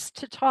Excellence,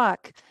 to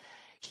talk.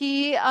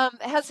 He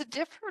has a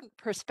different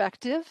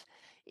perspective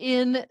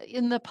in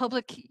the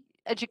public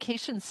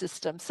education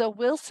system. So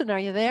Wilson, are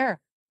you there?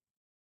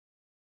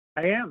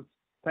 I am.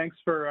 Thanks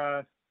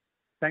for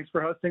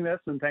hosting this,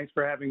 and thanks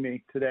for having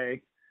me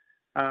today.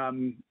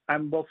 I'm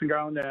Wilson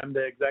Garland, and I'm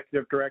the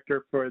Executive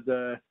Director for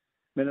the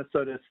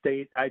Minnesota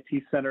State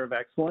IT Center of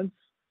Excellence.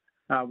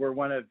 We're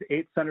one of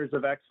 8 centers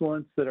of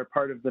excellence that are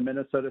part of the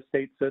Minnesota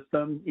State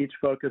system, each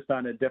focused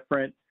on a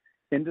different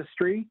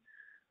industry.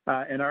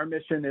 And our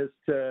mission is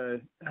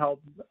to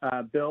help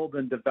build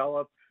and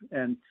develop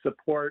and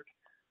support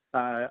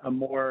a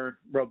more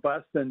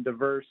robust and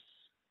diverse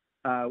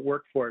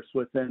workforce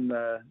within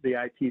the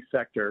IT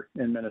sector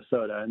in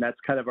Minnesota. And that's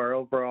kind of our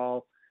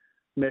overall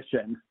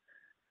mission.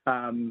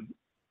 Some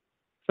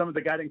of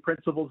the guiding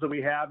principles that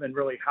we have and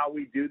really how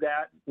we do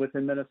that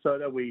within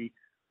Minnesota, we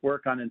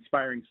work on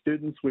inspiring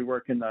students. We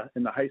work in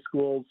the high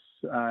schools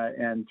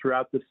and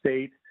throughout the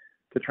state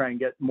to try and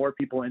get more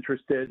people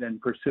interested in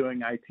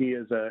pursuing IT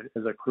as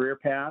a career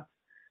path.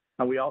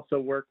 We also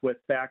work with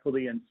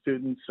faculty and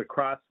students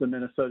across the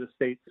Minnesota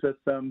State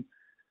system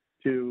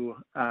to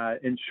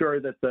ensure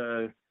that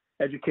the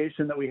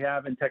education that we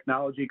have in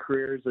technology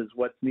careers is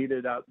what's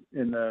needed out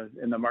in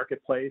the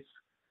marketplace.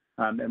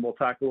 And we'll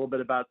talk a little bit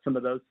about some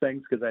of those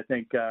things, because I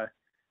think it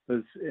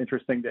was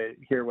interesting to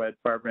hear what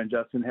Barbara and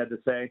Justin had to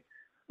say.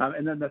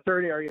 And then the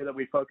third area that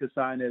we focus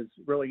on is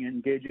really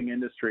engaging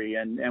industry.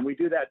 And we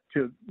do that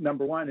to,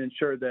 number one,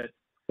 ensure that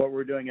what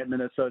we're doing at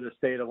Minnesota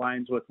State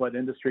aligns with what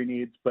industry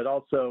needs, but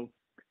also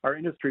our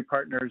industry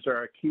partners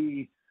are a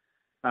key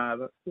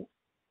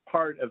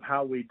part of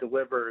how we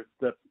deliver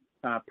the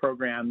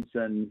programs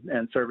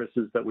and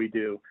services that we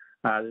do.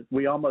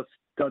 We almost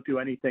don't do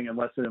anything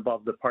unless it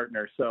involves a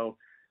partner. So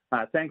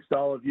thanks to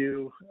all of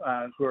you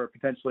who are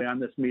potentially on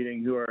this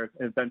meeting, who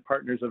have been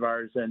partners of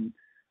ours in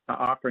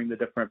offering the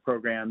different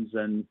programs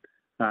and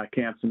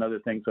camps and other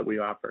things that we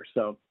offer.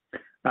 So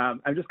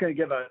I'm just going to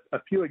give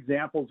a few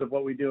examples of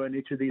what we do in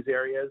each of these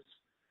areas.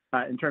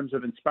 In terms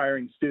of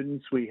inspiring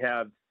students, we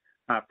have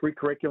free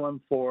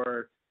curriculum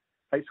for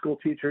high school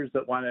teachers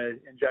that want to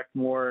inject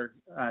more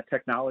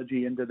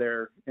technology into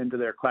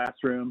their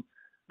classroom.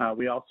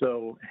 We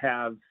also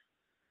have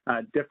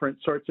different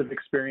sorts of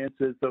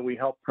experiences that we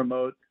help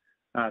promote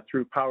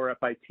through Power Up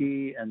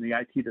IT and the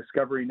IT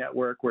Discovery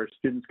Network, where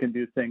students can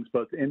do things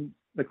both in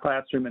the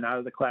classroom and out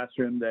of the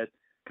classroom that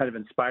kind of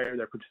inspire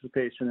their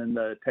participation in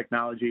the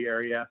technology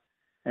area.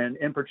 And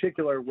in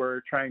particular,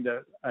 we're trying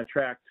to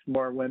attract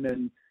more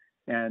women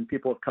and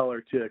people of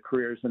color to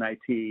careers in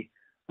IT.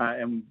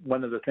 And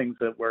one of the things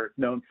that we're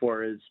known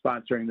for is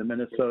sponsoring the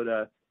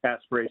Minnesota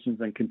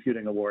Aspirations in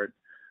Computing Award.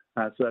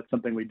 So that's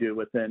something we do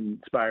within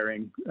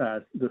inspiring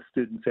the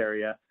students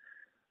area.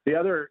 The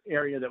other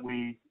area that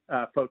we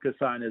focus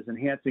on is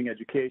enhancing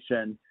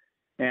education.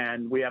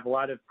 And we have a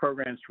lot of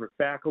programs for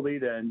faculty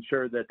to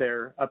ensure that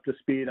they're up to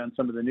speed on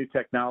some of the new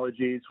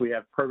technologies. We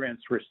have programs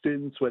for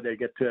students where they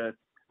get to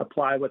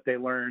apply what they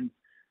learned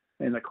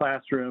in the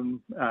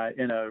classroom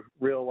in a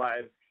real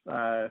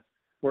life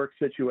work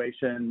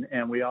situation.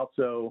 And we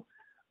also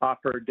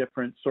offer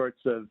different sorts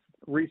of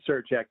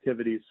research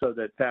activities so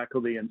that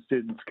faculty and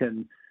students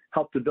can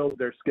help to build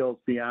their skills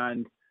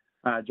beyond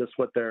just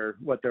what they're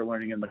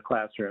learning in the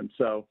classroom.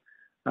 So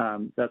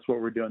that's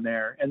what we're doing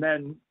there. And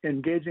then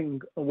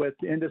engaging with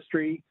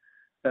industry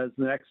as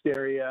the next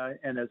area.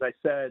 And as I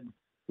said,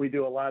 we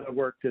do a lot of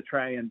work to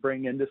try and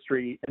bring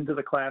industry into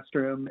the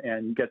classroom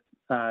and get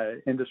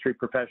industry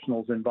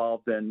professionals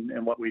involved in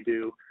what we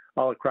do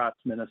all across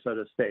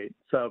Minnesota State.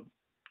 So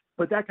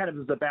with that kind of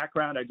as a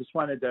background, I just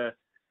wanted to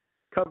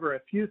cover a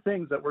few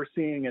things that we're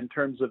seeing in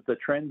terms of the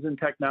trends in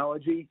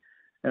technology.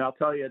 And I'll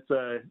tell you,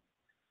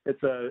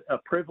 it's a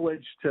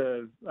privilege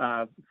to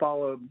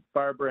follow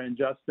Barbara and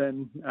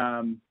Justin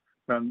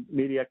from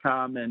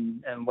MediaCom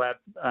and Lab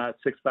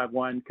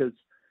 651, because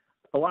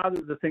a lot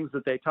of the things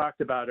that they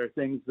talked about are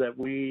things that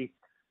we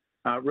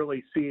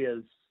really see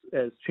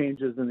as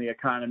changes in the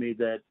economy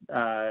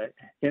that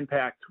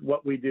impact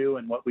what we do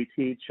and what we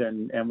teach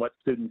and what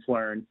students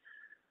learn.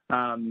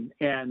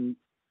 And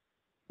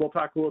we'll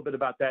talk a little bit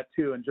about that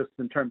too, and just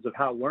in terms of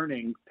how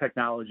learning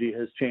technology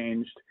has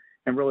changed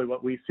and really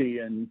what we see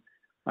in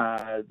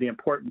the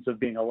importance of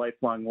being a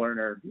lifelong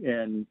learner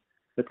in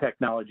the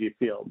technology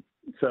field.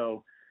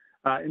 So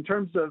in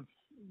terms of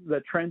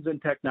the trends in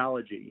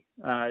technology,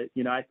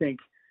 I think,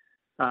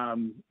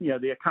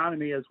 the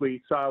economy, as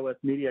we saw with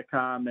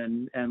MediaCom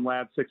and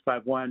Lab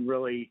 651,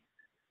 really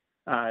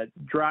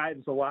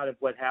drives a lot of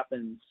what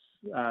happens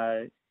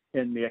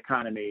in the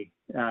economy.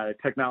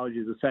 Technology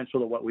is essential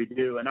to what we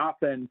do, and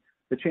often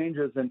the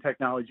changes in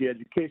technology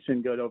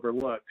education get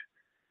overlooked.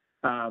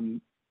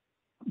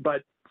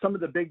 But some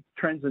of the big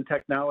trends in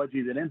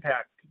technology that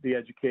impact the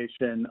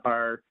education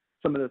are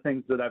some of the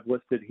things that I've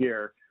listed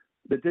here.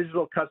 The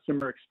digital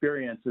customer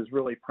experience is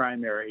really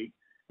primary.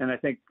 And I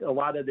think a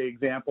lot of the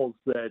examples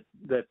that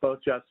both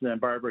Justin and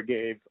Barbara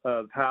gave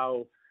of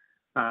how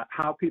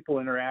people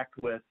interact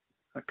with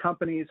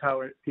companies,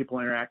 how people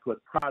interact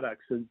with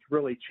products has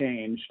really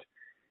changed.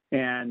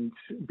 And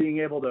being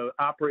able to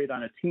operate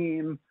on a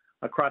team,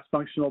 a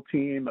cross-functional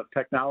team of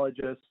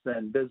technologists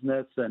and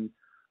business and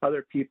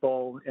other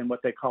people in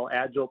what they call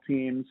agile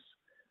teams,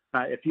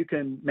 if you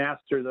can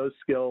master those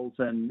skills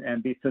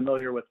and be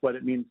familiar with what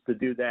it means to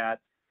do that,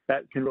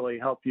 that can really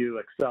help you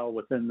excel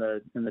within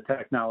the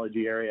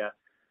technology area.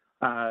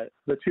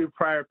 The two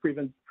prior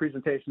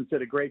presentations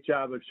did a great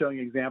job of showing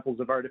examples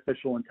of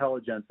artificial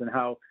intelligence and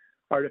how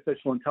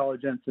artificial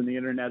intelligence and the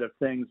Internet of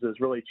Things is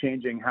really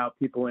changing how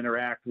people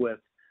interact with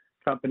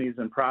companies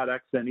and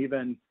products, and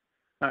even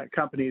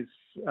companies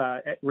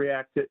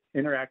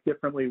interact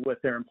differently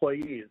with their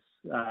employees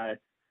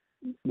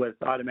with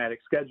automatic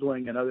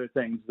scheduling and other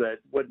things that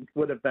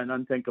would have been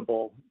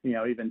unthinkable,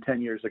 even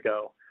 10 years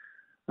ago.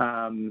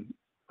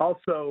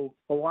 Also,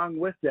 along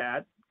with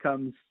that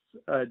comes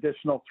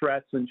additional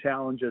threats and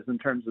challenges in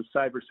terms of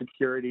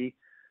cybersecurity.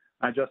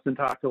 Justin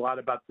talked a lot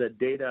about the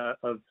data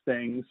of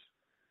things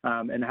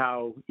and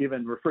how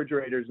even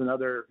refrigerators and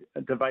other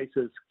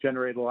devices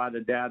generate a lot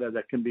of data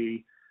that can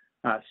be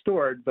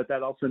stored, but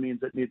that also means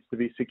it needs to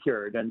be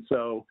secured. And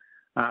so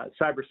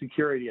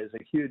cybersecurity is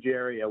a huge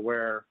area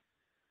where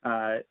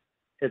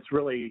it's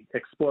really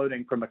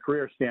exploding from a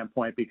career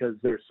standpoint, because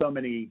there's so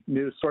many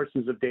new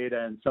sources of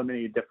data and so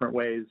many different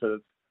ways of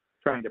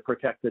trying to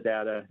protect the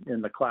data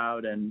in the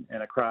cloud and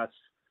across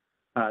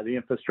the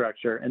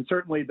infrastructure. And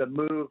certainly the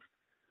move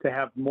to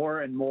have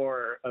more and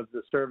more of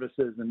the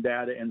services and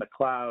data in the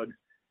cloud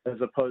as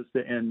opposed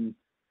to in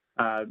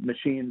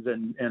machines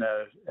in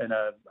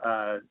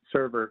a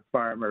server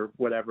farm or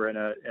whatever in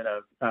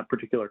a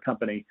particular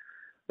company.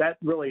 That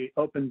really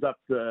opens up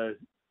the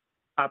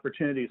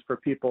opportunities for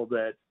people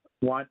that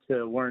want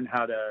to learn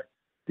how to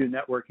do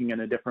networking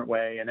in a different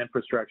way and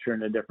infrastructure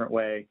in a different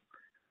way.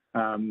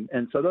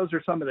 And so those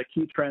are some of the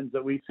key trends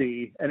that we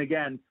see. And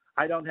again,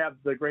 I don't have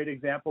the great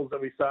examples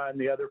that we saw in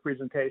the other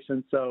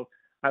presentations, so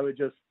I would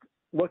just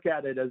look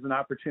at it as an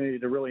opportunity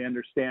to really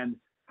understand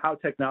how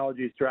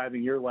technology is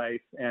driving your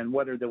life and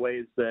what are the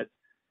ways that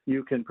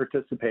you can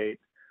participate.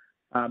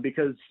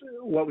 Because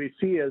what we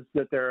see is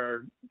that there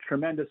are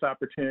tremendous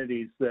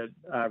opportunities that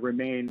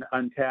remain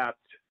untapped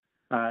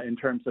in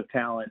terms of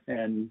talent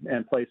and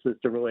places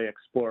to really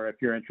explore if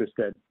you're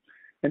interested.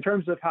 In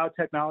terms of how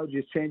technology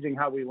is changing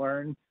how we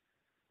learn,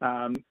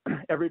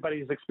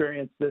 everybody's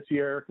experienced this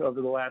year,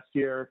 over the last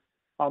year,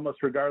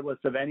 almost regardless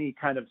of any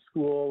kind of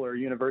school or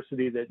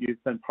university that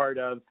you've been part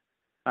of,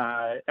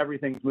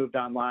 everything's moved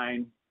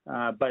online.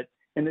 But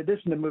in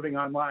addition to moving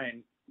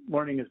online,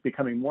 learning is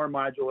becoming more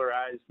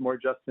modularized, more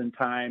just in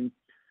time.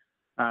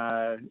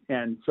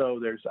 And so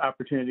there's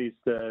opportunities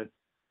to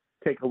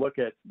take a look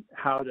at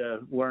how to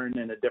learn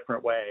in a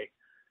different way.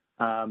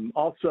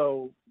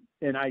 Also,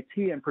 in IT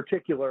in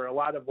particular, a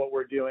lot of what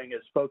we're doing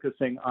is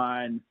focusing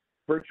on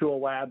virtual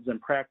labs and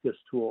practice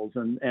tools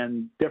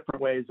and different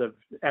ways of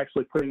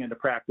actually putting into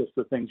practice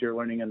the things you're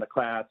learning in the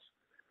class.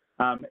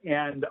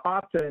 And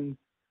often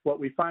what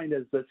we find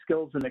is that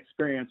skills and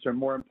experience are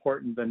more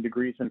important than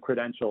degrees and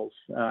credentials.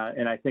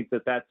 And I think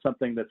that that's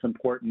something that's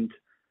important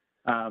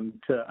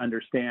to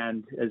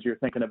understand as you're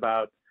thinking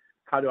about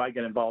how do I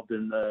get involved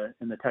in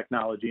the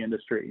technology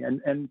industry.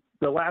 And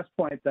the last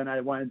point that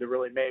I wanted to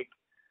really make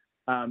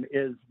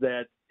is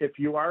that if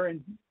you are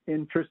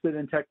interested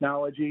in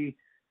technology,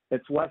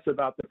 it's less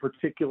about the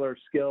particular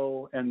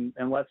skill and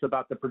less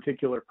about the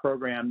particular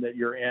program that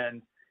you're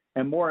in,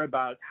 and more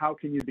about how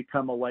can you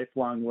become a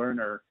lifelong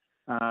learner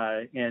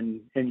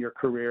in your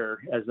career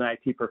as an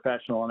IT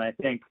professional. And I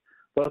think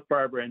both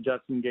Barbara and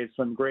Justin gave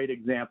some great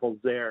examples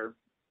there.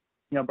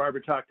 You know,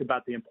 Barbara talked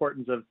about the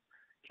importance of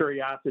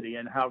curiosity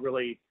and how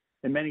really,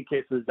 in many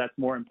cases, that's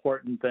more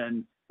important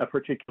than a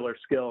particular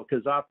skill,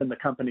 because often the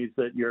companies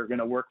that you're going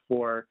to work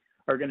for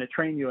are going to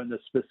train you in the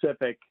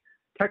specific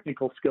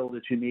technical skill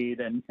that you need,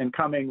 and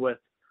coming with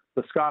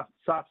the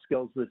soft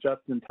skills that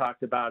Justin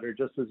talked about are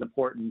just as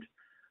important.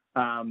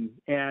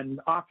 And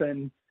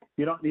often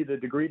you don't need a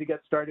degree to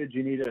get started.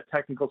 You need a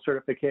technical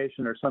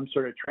certification or some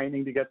sort of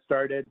training to get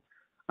started.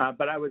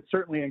 But I would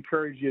certainly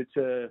encourage you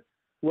to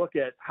look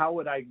at how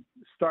would I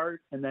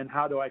start and then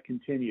how do I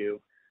continue?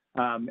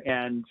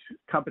 And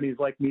companies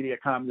like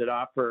MediaCom that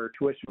offer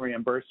tuition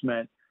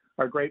reimbursement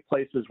are great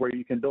places where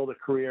you can build a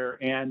career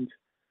and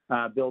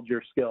build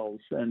your skills.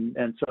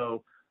 And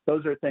so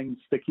those are things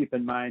to keep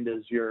in mind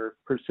as you're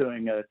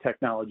pursuing a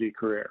technology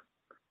career.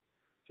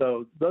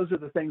 So those are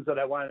the things that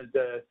I wanted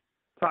to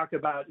talk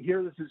about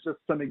here. This is just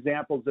some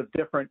examples of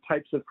different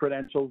types of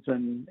credentials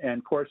and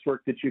coursework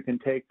that you can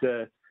take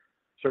to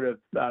sort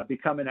of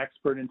become an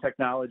expert in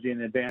technology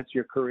and advance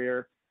your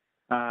career.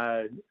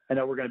 I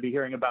know we're going to be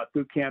hearing about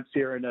boot camps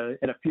here in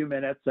a few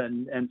minutes.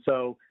 And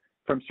so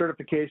from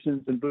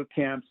certifications and boot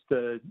camps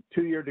to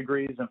 2-year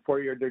degrees and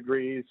 4-year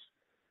degrees,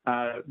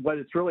 what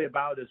it's really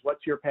about is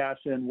what's your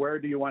passion, where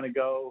do you want to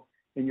go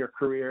in your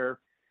career,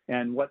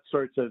 and what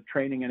sorts of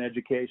training and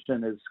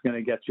education is going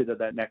to get you to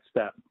that next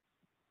step.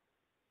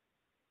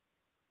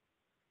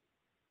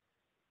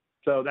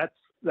 So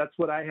that's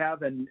what I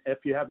have, and if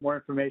you have more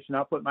information,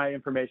 I'll put my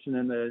information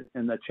in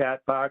the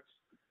chat box,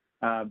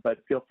 but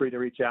feel free to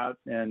reach out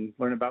and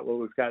learn about what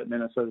we've got at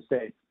Minnesota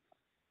State.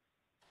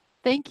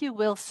 Thank you,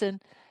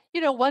 Wilson.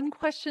 You know, one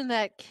question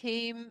that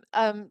came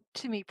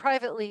to me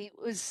privately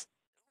was,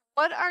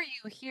 what are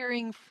you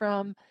hearing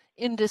from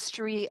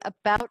industry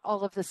about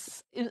all of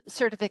this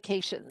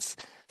certifications?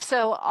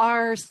 So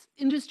are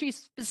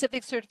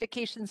industry-specific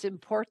certifications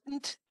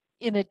important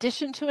in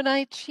addition to an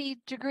IT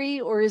degree,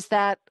 or is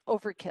that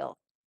overkill?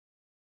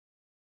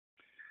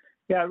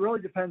 Yeah, it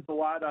really depends a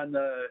lot on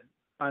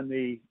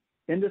the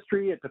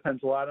industry. It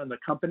depends a lot on the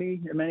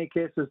company. In many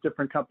cases,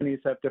 different companies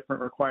have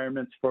different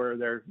requirements for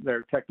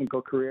their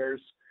technical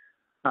careers.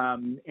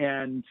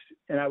 And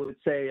I would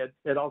say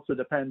it also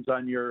depends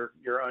on your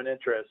own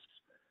interests.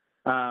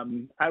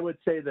 I would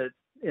say that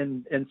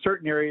in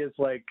certain areas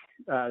like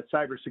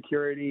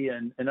cybersecurity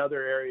and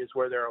other areas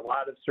where there are a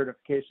lot of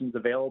certifications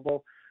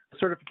available,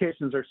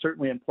 certifications are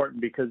certainly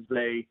important because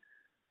they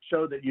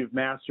show that you've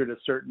mastered a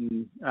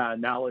certain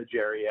knowledge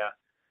area.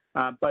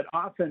 But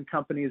often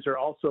companies are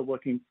also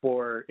looking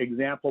for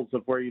examples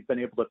of where you've been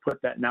able to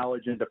put that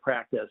knowledge into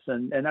practice.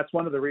 And that's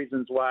one of the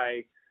reasons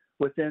why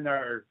within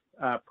our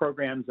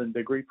programs and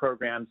degree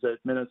programs at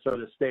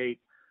Minnesota State,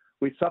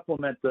 we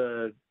supplement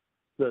the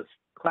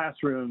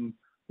classroom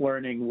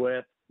learning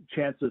with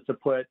chances to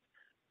put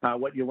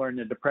what you learn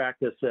into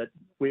practice.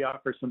 We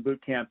offer some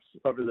boot camps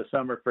over the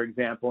summer, for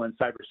example, in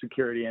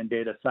cybersecurity and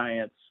data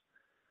science.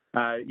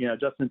 You know,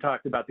 Justin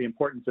talked about the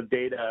importance of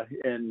data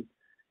in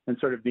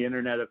sort of the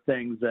Internet of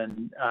Things,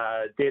 and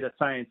data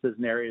science is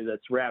an area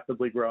that's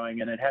rapidly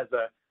growing, and it has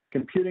a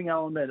computing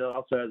element. It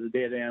also has a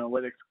data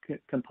analytics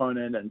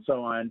component, and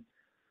so on.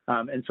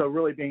 And so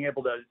really being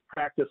able to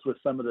practice with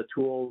some of the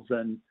tools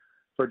and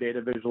for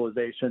data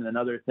visualization and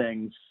other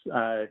things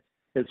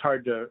is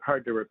hard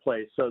to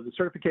replace. So the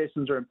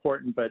certifications are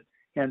important, but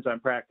hands-on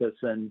practice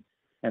and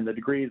the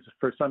degrees,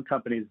 for some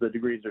companies, the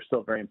degrees are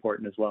still very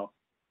important as well.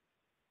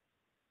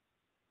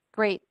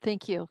 Great,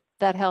 thank you.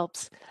 That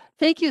helps.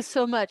 Thank you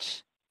so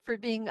much for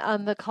being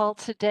on the call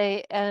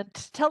today and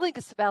telling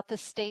us about the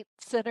State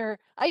Center,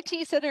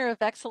 IT Center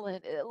of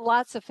Excellence.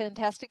 Lots of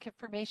fantastic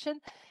information.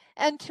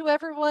 And to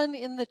everyone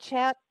in the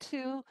chat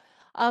too,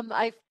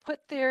 I've put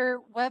their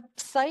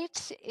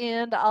website,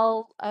 and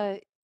I'll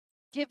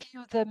give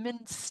you the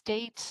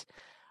MnState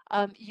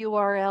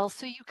URL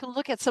so you can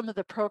look at some of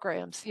the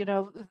programs. You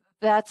know,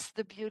 that's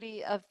the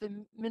beauty of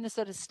the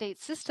Minnesota state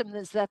system,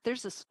 is that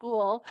there's a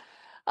school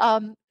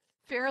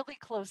fairly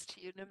close to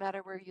you no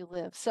matter where you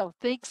live. So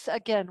thanks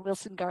again,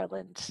 Wilson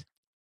Garland.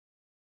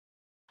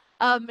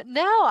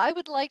 Now I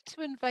would like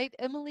to invite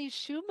Emily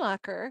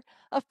Schumacher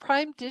of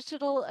Prime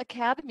Digital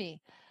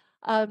Academy,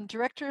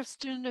 Director of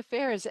Student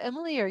Affairs.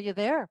 Emily, are you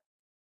there?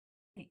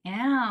 I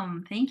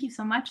am. Thank you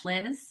so much,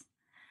 Liz.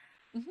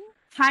 Mm-hmm.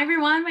 Hi,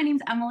 everyone. My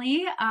name's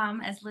Emily.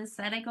 As Liz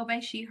said, I go by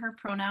she, her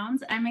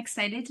pronouns. I'm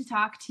excited to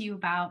talk to you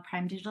about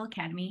Prime Digital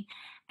Academy.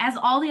 As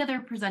all the other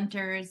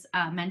presenters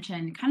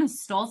mentioned, kind of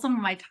stole some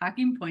of my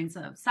talking points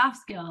of soft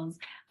skills,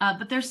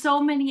 but there's so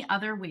many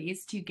other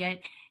ways to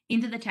get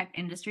into the tech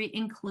industry,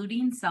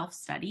 including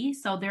self-study.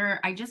 So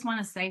I just want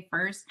to say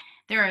first,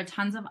 there are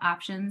tons of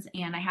options,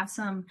 and I have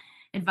some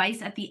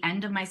advice at the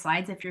end of my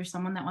slides if you're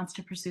someone that wants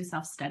to pursue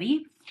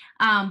self-study.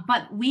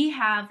 But we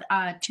have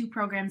 2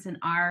 programs in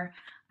our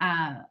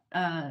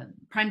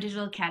Prime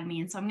Digital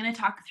Academy. And so I'm going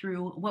to talk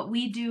through what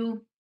we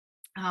do,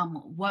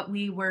 what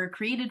we were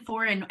created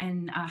for,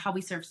 and how we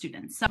serve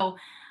students. So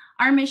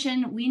our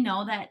mission, we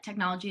know that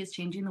technology is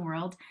changing the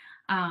world.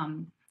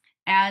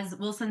 As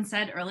Wilson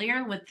said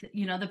earlier, with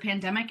the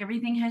pandemic,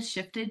 everything has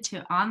shifted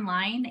to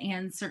online,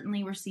 and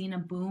certainly we're seeing a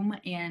boom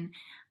in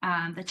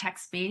the tech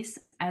space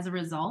as a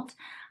result.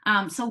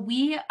 So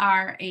we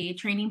are a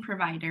training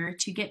provider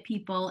to get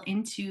people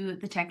into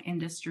the tech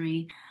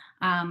industry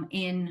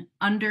in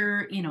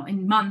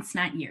months,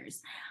 not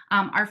years.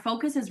 Our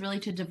focus is really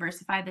to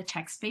diversify the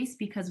tech space,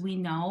 because we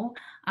know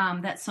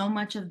that so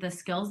much of the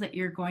skills that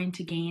you're going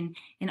to gain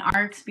in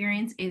our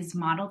experience is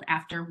modeled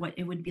after what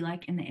it would be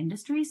like in the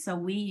industry. So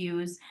we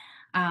use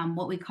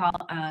what we call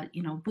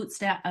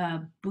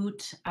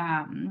boot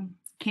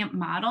camp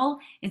model.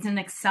 It's an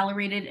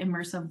accelerated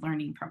immersive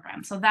learning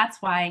program. So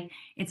that's why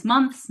it's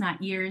months,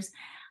 not years.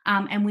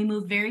 And we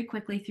move very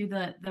quickly through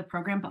the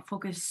program, but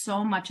focus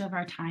so much of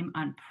our time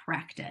on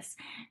practice.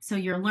 So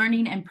you're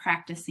learning and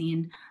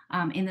practicing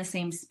in the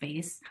same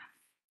space.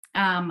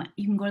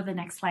 You can go to the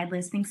next slide,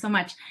 Liz. Thanks so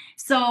much.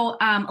 So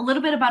a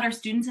little bit about our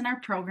students in our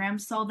program.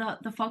 So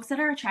the folks that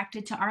are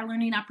attracted to our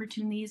learning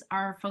opportunities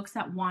are folks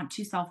that want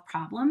to solve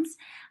problems.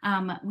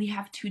 We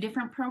have 2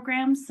 different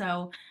programs.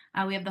 So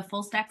we have the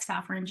full stack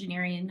software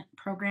engineering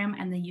program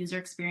and the user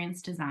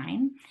experience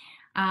design.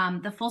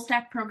 The full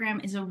stack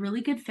program is a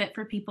really good fit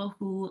for people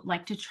who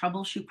like to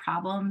troubleshoot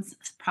problems,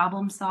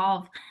 problem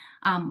solve,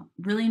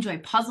 really enjoy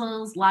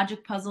puzzles,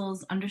 logic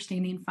puzzles,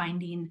 understanding,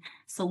 finding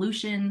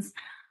solutions.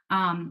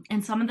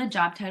 And some of the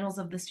job titles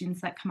of the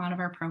students that come out of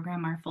our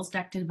program are full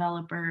stack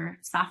developer,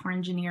 software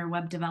engineer,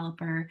 web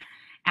developer,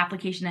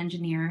 application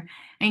engineer.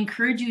 I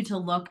encourage you to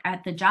look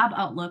at the job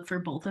outlook for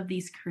both of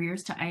these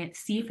careers to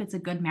see if it's a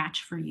good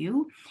match for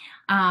you.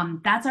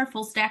 That's our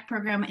full stack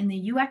program. In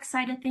the UX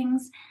side of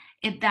things,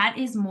 that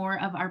is more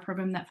of our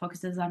program that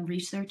focuses on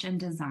research and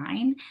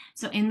design.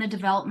 So in the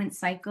development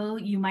cycle,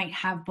 you might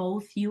have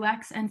both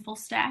UX and full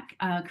stack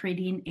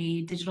creating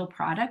a digital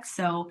product.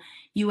 So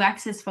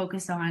UX is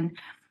focused on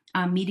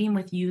meeting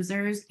with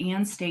users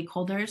and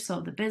stakeholders, so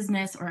the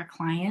business or a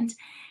client,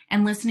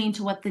 and listening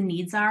to what the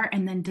needs are,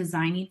 and then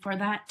designing for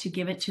that to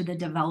give it to the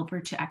developer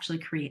to actually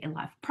create a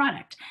live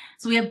product.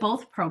 So we have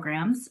both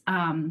programs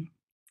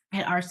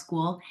at our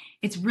school.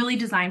 It's really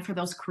designed for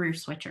those career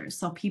switchers.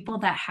 So people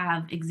that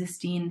have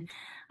existing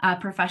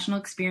professional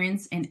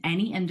experience in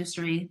any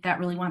industry that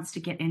really wants to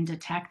get into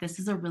tech, this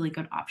is a really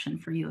good option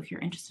for you if you're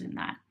interested in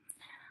that.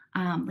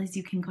 Liz,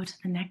 you can go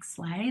to the next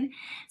slide.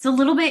 So a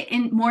little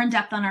bit more in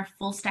depth on our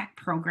full stack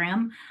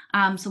program.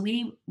 So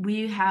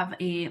we have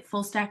a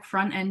full stack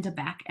front end to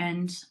back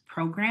end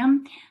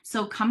program.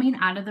 So coming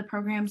out of the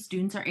program,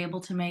 students are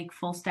able to make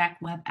full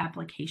stack web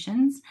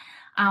applications.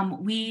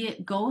 We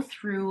go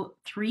through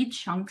 3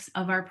 chunks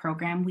of our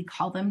program. We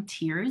call them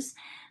tiers.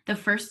 The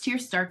first tier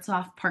starts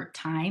off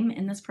part-time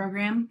in this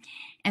program,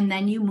 and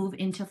then you move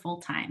into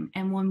full-time.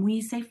 And when we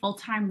say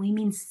full-time, we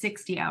mean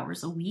 60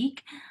 hours a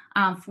week.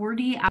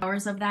 40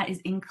 hours of that is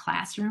in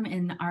classroom,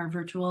 in our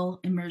virtual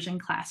immersion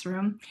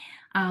classroom,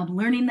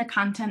 learning the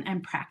content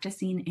and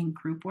practicing in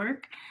group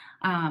work.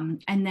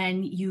 And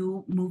then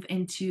you move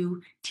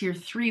into tier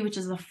 3, which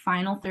is the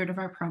final third of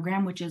our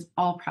program, which is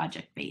all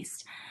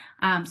project-based.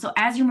 So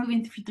as you're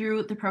moving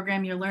through the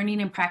program, you're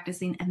learning and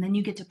practicing, and then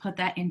you get to put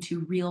that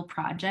into real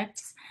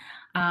projects.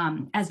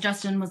 As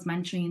Justin was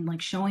mentioning,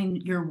 like showing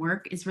your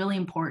work is really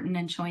important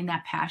and showing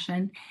that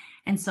passion.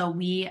 And so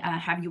we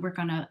have you work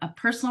on a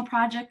personal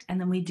project, and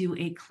then we do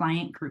a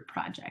client group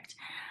project.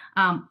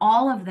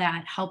 All of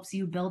that helps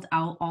you build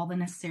out all the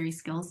necessary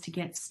skills to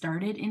get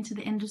started into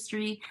the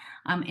industry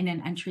in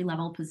an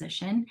entry-level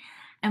position.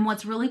 And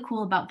what's really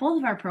cool about both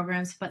of our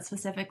programs, but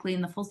specifically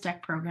in the Full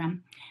Stack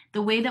program,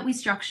 the way that we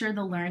structure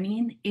the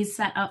learning is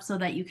set up so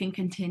that you can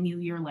continue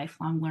your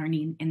lifelong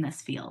learning in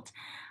this field.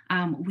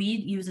 We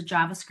use a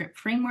JavaScript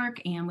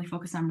framework, and we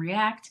focus on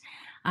React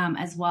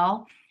as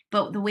well.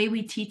 But the way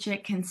we teach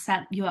it can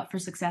set you up for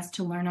success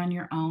to learn on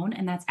your own.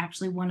 And that's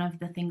actually one of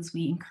the things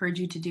we encourage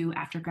you to do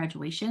after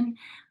graduation.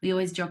 We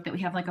always joke that we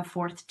have like a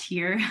 4th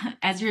tier.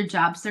 As you're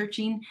job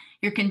searching,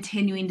 you're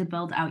continuing to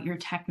build out your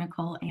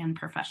technical and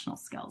professional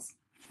skills.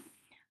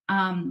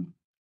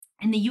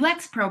 In the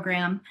UX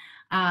program,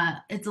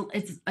 it's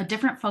a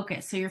different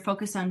focus. So you're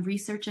focused on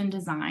research and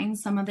design.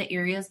 Some of the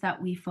areas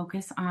that we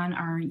focus on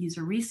are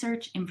user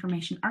research,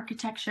 information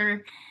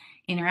architecture,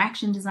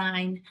 interaction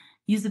design,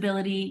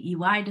 usability,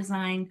 UI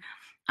design.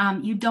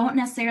 You don't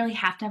necessarily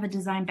have to have a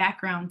design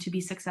background to be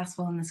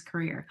successful in this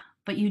career,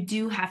 but you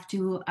do have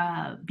to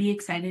be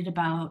excited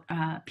about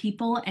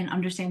people and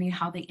understanding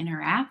how they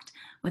interact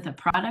with a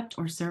product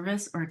or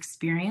service or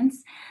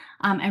experience,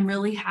 and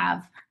really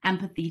have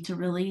empathy to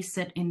really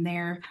sit in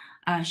their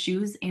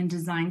shoes and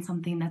design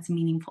something that's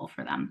meaningful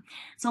for them.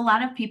 So a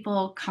lot of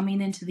people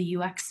coming into the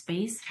UX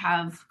space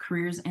have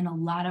careers in a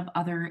lot of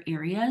other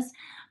areas,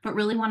 but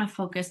really want to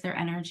focus their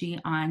energy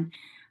on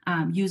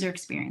user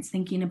experience,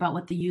 thinking about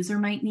what the user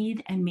might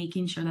need and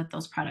making sure that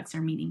those products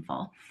are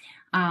meaningful.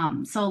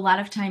 So a lot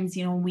of times,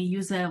 you know, we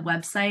use a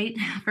website,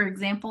 for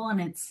example,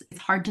 and it's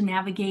hard to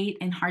navigate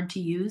and hard to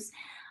use.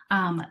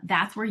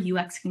 That's where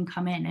UX can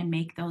come in and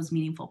make those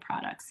meaningful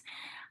products.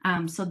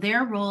 So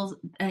their roles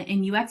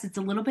in UX, it's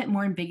a little bit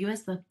more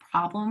ambiguous. The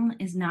problem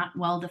is not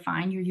well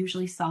defined. You're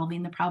usually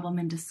solving the problem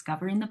and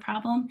discovering the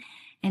problem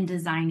and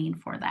designing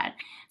for that.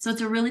 So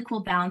it's a really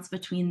cool balance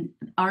between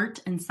art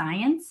and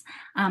science,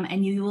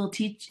 and you will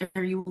teach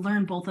or you will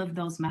learn both of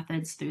those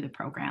methods through the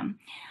program.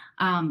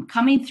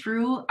 Coming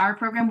through our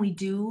program, we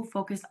do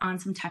focus on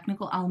some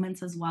technical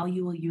elements as well.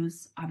 You will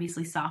use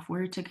obviously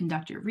software to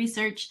conduct your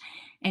research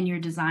and your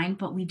design,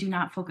 but we do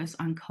not focus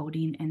on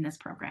coding in this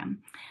program.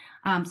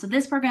 So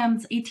this program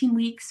is 18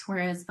 weeks,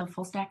 whereas the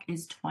Full Stack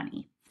is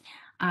 20.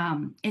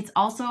 It's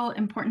also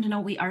important to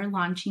note we are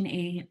launching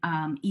a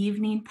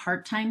evening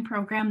part-time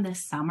program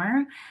this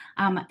summer.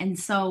 And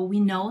so we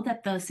know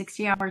that the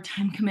 60-hour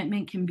time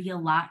commitment can be a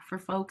lot for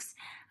folks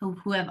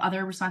who have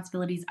other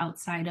responsibilities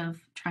outside of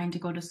trying to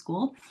go to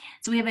school.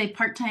 So we have a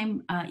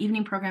part-time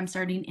evening program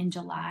starting in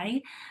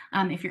July.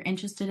 If you're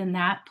interested in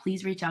that,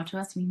 please reach out to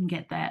us. We can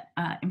get that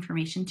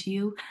information to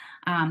you.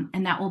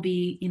 And that will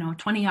be,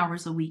 20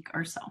 hours a week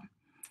or so.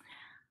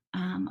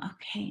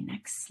 Okay,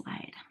 next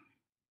slide.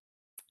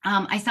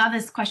 I saw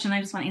this question. I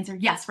just want to answer.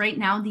 Yes, right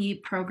now the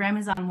program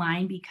is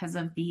online because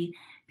of the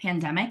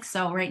pandemic.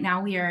 So right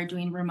now we are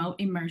doing remote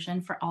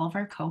immersion for all of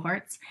our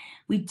cohorts.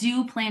 We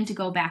do plan to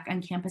go back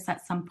on campus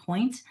at some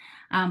point,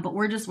 but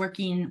we're just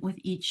working with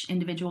each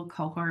individual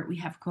cohort. We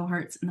have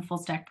cohorts in the Full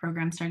Stack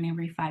program starting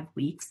every 5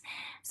 weeks.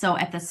 So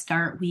at the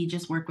start, we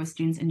just work with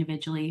students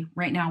individually.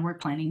 Right now we're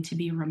planning to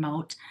be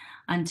remote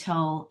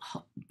until,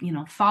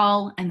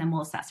 fall, and then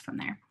we'll assess from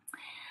there.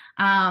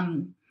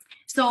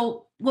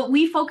 So what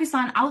we focus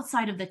on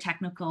outside of the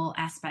technical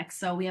aspects,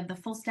 so we have the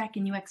Full Stack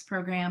and UX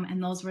program,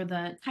 and those were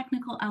the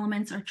technical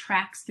elements or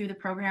tracks through the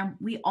program.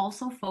 We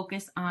also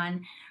focus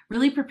on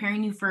really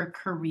preparing you for a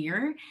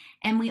career,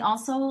 and we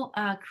also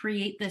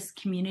create this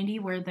community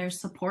where there's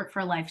support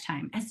for a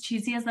lifetime. As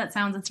cheesy as that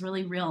sounds, it's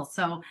really real,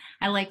 so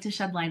I like to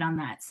shed light on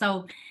that.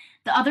 So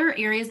the other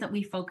areas that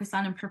we focus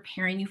on in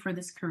preparing you for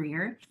this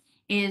career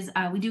is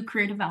we do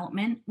career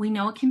development. We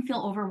know it can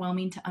feel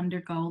overwhelming to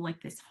undergo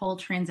like this whole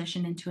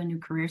transition into a new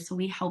career. So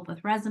we help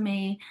with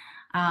resume,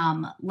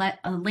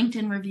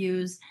 LinkedIn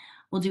reviews.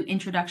 We'll do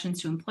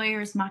introductions to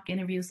employers, mock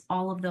interviews,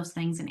 all of those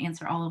things, and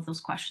answer all of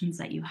those questions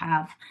that you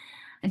have.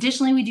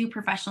 Additionally, we do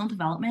professional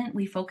development.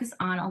 We focus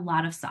on a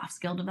lot of soft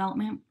skill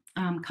development.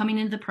 Coming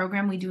into the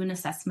program, we do an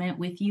assessment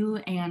with you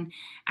and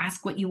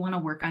ask what you want to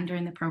work on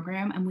during the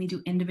program. And we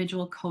do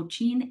individual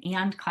coaching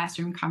and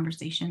classroom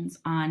conversations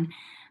on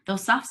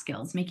those soft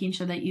skills, making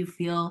sure that you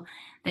feel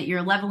that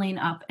you're leveling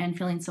up and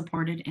feeling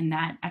supported in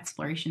that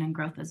exploration and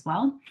growth as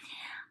well.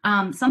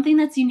 Something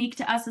that's unique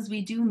to us is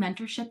we do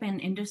mentorship and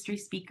industry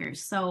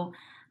speakers. So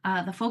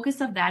The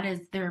focus of that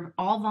is they're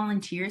all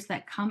volunteers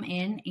that come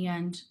in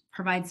and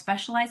provide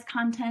specialized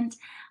content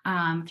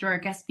through our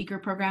guest speaker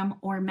program,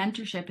 or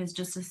mentorship is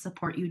just to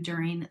support you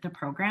during the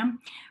program,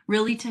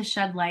 really to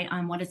shed light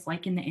on what it's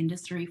like in the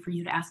industry for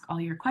you to ask all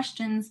your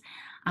questions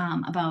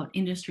about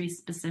industry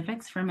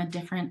specifics from a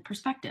different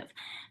perspective.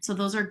 So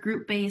those are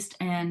group-based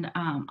and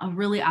a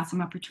really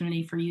awesome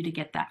opportunity for you to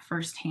get that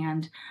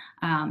firsthand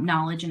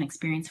knowledge and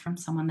experience from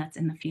someone that's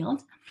in the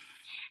field.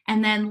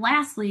 And then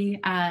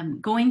lastly,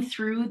 going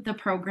through the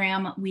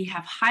program, we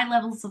have high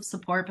levels of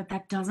support, but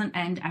that doesn't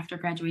end after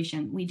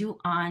graduation. We do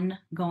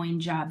ongoing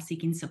job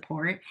seeking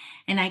support.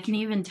 And I can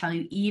even tell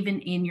you, even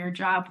in your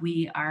job,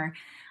 we are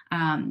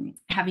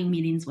having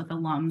meetings with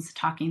alums,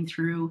 talking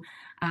through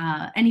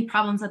any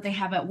problems that they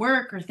have at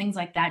work or things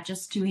like that,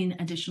 just doing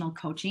additional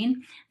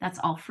coaching. That's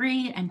all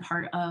free and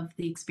part of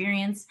the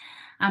experience.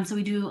 So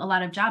we do a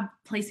lot of job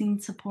placing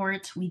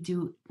support. We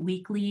do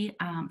weekly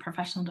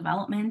professional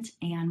development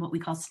and what we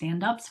call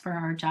stand-ups for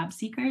our job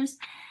seekers.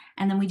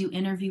 And then we do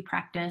interview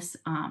practice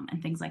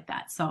and things like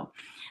that. So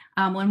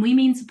when we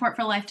mean support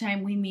for a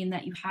lifetime, we mean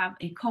that you have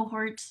a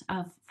cohort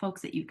of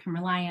folks that you can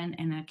rely on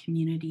and a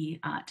community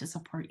to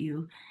support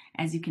you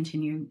as you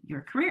continue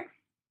your career.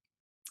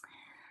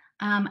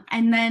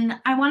 And then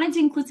I wanted to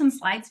include some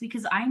slides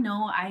because I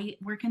know I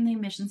work in the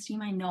admissions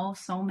team. I know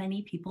so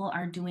many people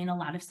are doing a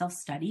lot of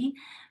self-study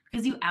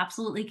because you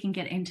absolutely can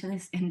get into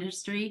this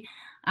industry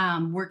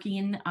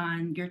working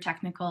on your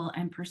technical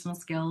and personal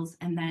skills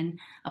and then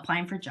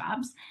applying for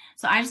jobs.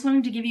 So I just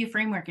wanted to give you a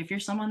framework. If you're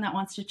someone that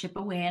wants to chip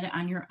away at it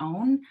on your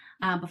own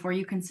before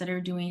you consider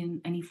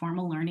doing any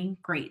formal learning,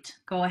 great,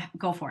 go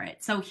for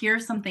it. So here are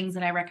some things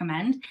that I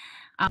recommend.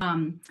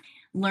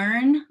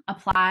 Learn,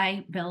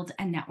 apply, build,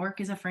 and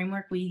network is a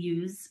framework we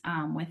use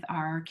with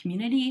our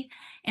community.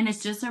 And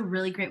it's just a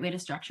really great way to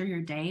structure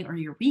your day or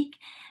your week,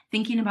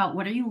 thinking about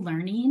what are you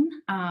learning,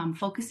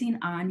 focusing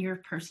on your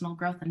personal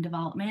growth and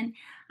development,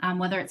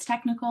 whether it's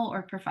technical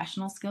or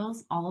professional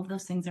skills. All of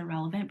those things are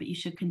relevant, but you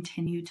should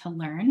continue to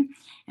learn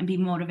and be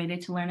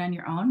motivated to learn on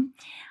your own.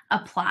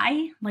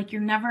 Apply, like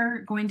you're never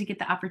going to get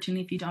the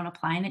opportunity if you don't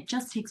apply, and it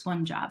just takes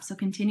one job. So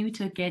continue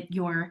to get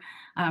your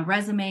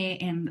resume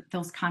and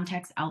those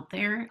contacts out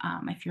there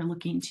if you're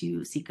looking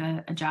to seek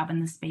a job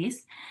in the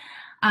space.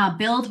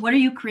 Build, what are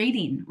you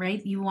creating,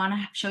 right? You want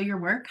to show your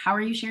work. How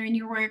are you sharing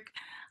your work?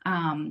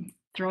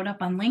 Throw it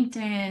up on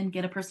LinkedIn,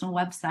 get a personal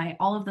website.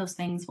 All of those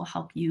things will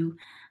help you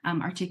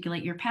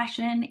articulate your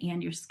passion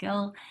and your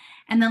skill.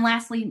 And then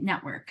lastly,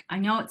 network. I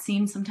know it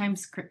seems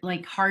sometimes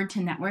like hard to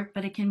network,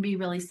 but it can be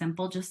really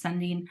simple. Just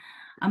sending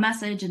a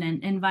message and an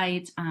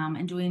invite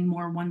and doing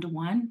more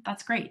one-to-one.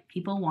 That's great.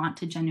 People want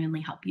to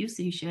genuinely help you,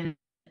 so you should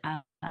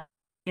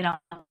get out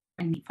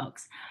and meet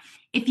folks.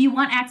 If you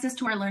want access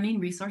to our learning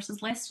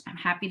resources list, I'm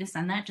happy to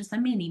send that. Just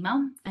send me an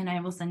email and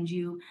I will send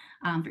you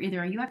for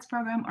either a UX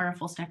program or a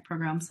full stack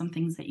program, some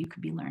things that you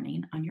could be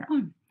learning on your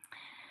own.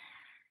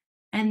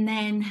 And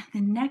then the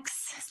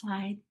next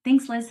slide,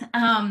 thanks Liz.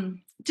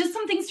 Just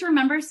some things to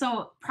remember.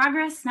 So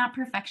progress, not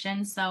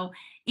perfection. So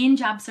in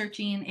job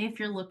searching, if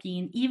you're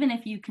looking, even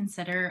if you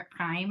consider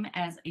Prime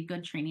as a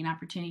good training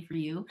opportunity for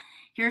you,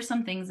 here are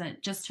some things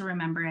that just to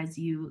remember as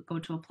you go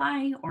to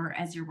apply or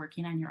as you're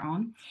working on your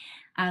own.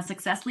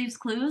 Success leaves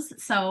clues.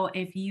 So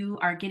if you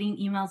are getting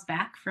emails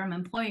back from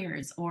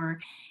employers or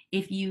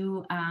if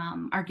you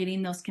are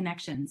getting those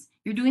connections,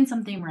 you're doing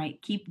something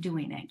right. Keep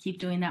doing it. Keep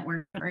doing that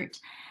work.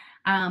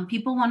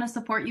 People want to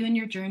support you in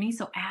your journey,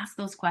 so ask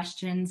those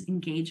questions,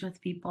 engage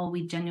with people.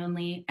 We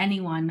genuinely,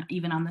 anyone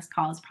even on this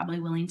call is probably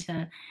willing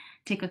to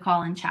take a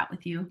call and chat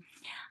with you.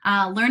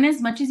 Learn as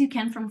much as you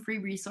can from free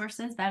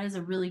resources. That is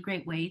a really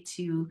great way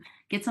to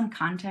get some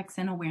context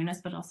and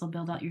awareness, but also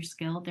build out your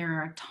skill. There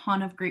are a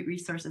ton of great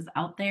resources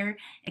out there.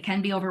 It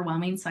can be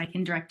overwhelming, so I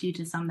can direct you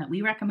to some that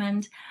we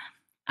recommend.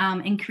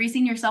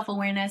 Increasing your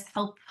self-awareness,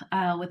 help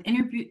with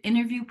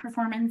interview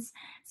performance.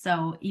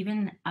 So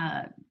even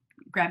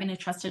grabbing a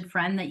trusted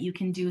friend that you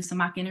can do some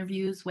mock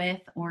interviews with,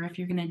 or if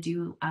you're going to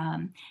do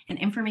an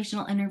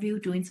informational interview,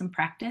 doing some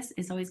practice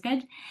is always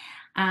good.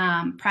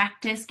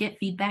 Practice, get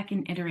feedback,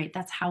 and iterate.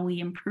 That's how we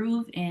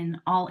improve in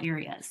all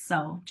areas.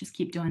 So just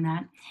keep doing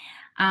that.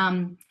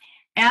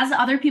 As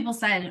other people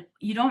said,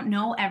 you don't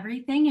know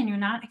everything and you're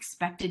not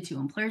expected to.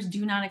 Employers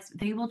do not,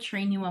 they will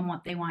train you on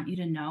what they want you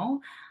to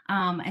know.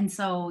 And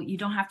so you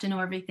don't have to know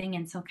everything.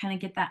 And so kind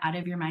of get that out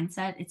of your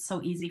mindset. It's so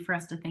easy for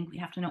us to think we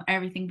have to know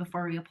everything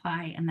before we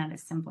apply, and that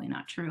is simply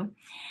not true.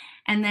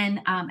 And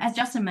then as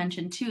Justin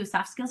mentioned too,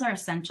 soft skills are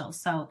essential.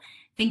 So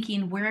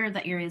thinking where are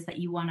the areas that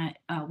you want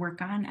to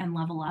work on and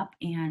level up,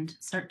 and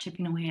start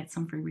chipping away at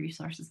some free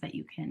resources that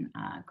you can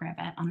grab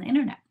at on the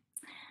internet.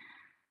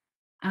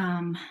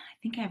 I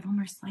think I have one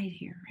more slide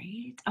here,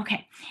 right?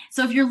 Okay,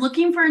 so if you're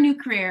looking for a new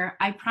career,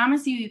 I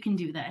promise you, you can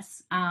do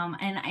this.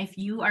 And if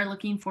you are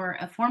looking for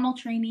a formal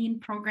training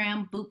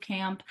program, boot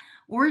camp,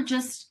 or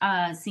just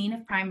seeing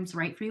if Prime's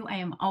right for you, I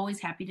am always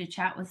happy to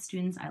chat with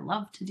students. I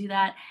love to do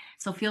that.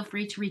 So feel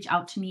free to reach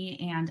out to me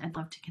and I'd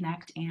love to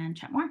connect and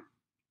chat more.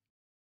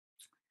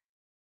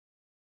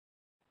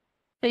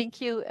 Thank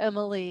you,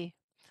 Emily.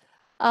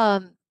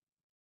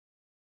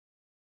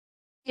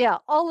 Yeah,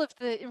 all of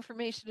the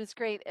information is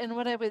great. And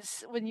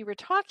when you were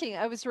talking,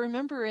 I was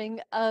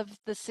remembering of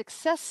the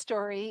success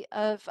story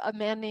of a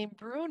man named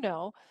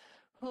Bruno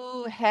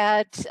who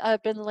had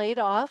been laid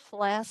off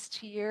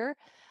last year,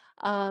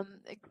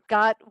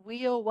 got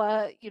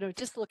WIOA,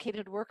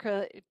 dislocated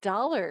worker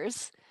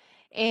dollars,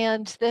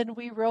 and then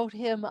we wrote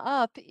him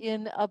up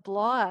in a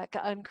blog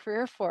on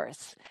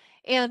CareerForce,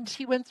 and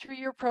he went through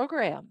your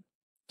program.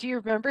 Do you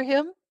remember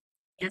him?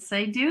 Yes,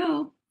 I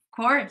do. Of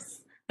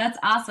course. That's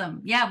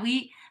awesome. Yeah,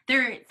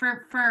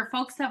 for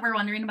folks that were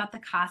wondering about the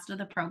cost of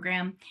the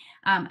program,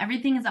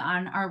 everything is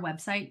on our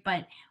website,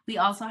 but we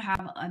also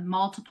have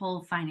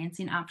multiple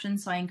financing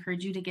options. So I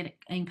encourage you to get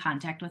in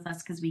contact with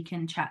us because we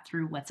can chat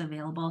through what's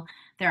available.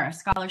 There are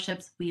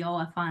scholarships,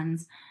 WIOA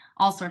funds,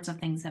 all sorts of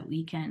things that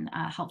we can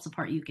help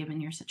support you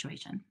given your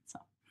situation. So.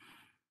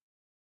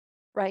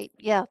 Right.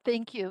 Yeah.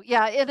 Thank you.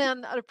 Yeah. And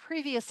then on a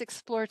previous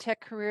Explore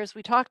Tech Careers,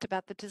 we talked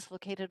about the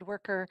dislocated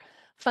worker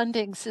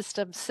funding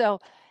system. So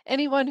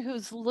anyone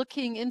who's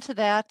looking into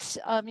that,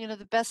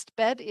 the best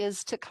bet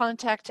is to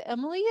contact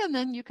Emily, and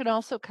then you can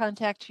also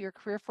contact your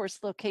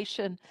CareerForce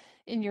location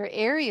in your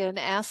area and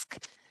ask,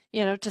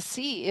 to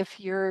see if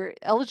you're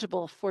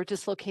eligible for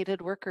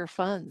dislocated worker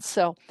funds.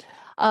 So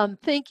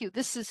thank you.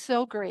 This is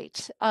so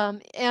great.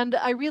 And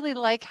I really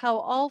like how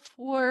all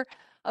four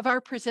of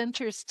our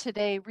presenters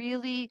today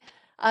really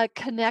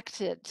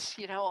connected.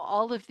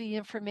 All of the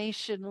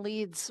information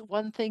leads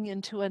one thing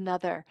into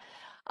another.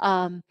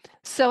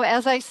 So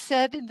as I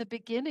said in the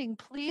beginning,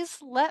 please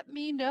let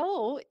me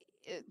know,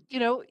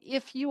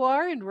 if you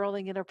are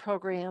enrolling in a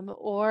program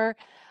or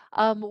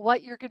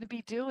what you're going to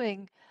be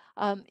doing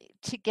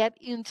to get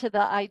into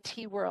the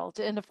IT world.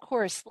 And of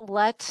course,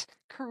 let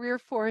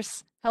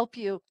CareerForce help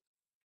you.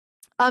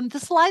 The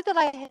slide that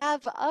I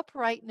have up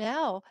right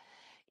now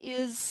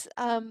is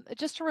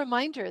just a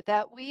reminder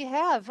that we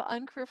have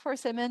on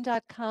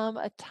careerforcemn.com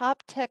a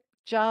top tech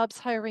jobs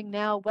hiring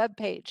now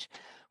webpage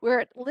where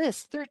it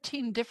lists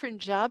 13 different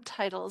job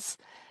titles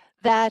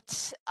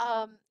that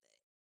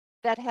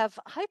that have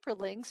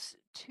hyperlinks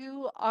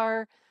to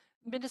our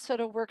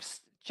Minnesota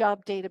Works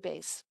job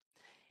database.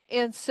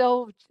 And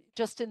so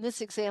just in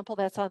this example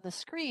that's on the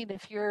screen,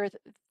 if you're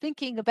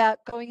thinking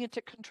about going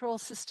into control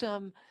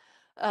systems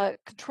as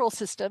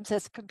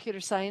a computer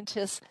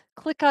scientist,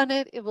 click on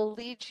it. It will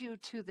lead you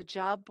to the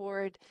job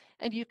board,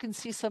 and you can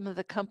see some of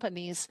the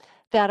companies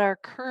that are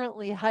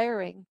currently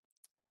hiring.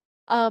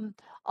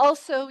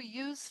 Also,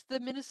 use the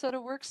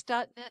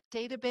MinnesotaWorks.net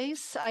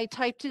database. I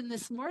typed in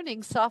this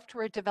morning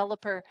software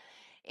developer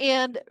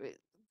and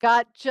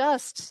got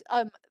just,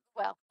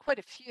 quite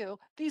a few.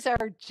 These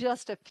are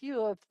just a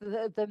few of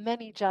the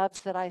many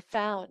jobs that I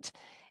found.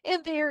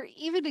 And they're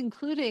even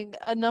including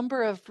a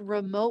number of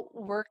remote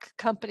work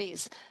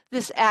companies.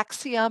 This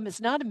Axiom is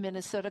not a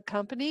Minnesota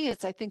company.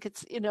 I think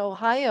it's in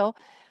Ohio,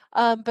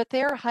 but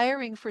they're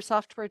hiring for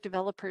software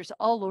developers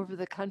all over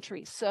the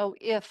country. So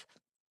if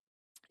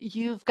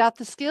you've got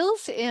the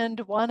skills and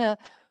want to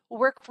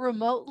work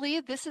remotely,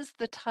 this is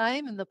the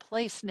time and the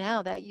place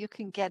now that you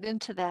can get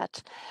into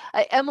that.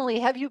 Emily,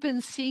 have you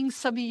been seeing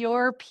some of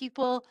your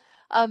people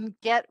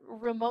get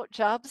remote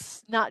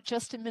jobs, not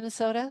just in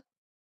Minnesota?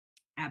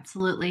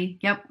 Absolutely.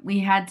 Yep. We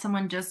had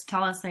someone just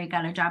tell us they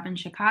got a job in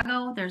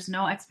Chicago. There's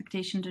no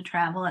expectation to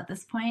travel at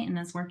this point and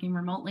is working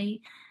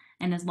remotely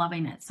and is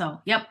loving it. So,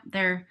 yep,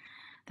 there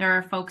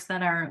are folks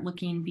that are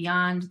looking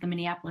beyond the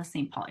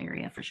Minneapolis-St. Paul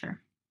area for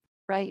sure.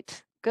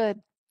 Right.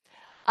 Good.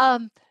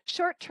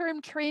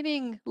 Short-term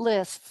training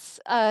lists.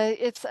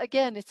 It's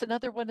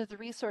another one of the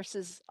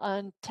resources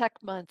on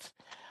Tech Month.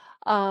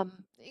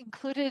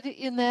 Included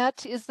in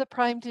that is the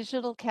Prime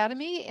Digital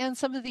Academy and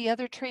some of the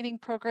other training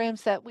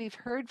programs that we've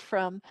heard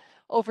from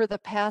over the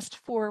past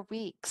 4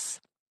 weeks.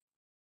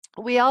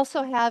 We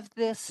also have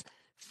this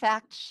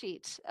fact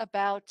sheet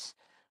about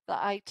the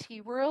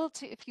IT world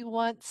if you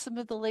want some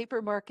of the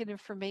labor market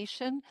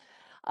information.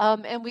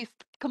 And we've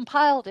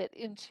compiled it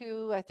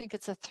into, I think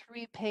it's a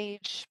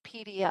 3-page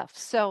PDF.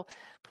 So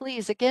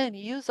please, again,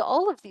 use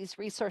all of these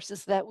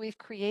resources that we've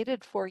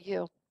created for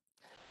you.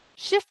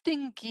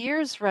 Shifting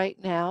gears right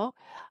now,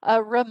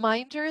 a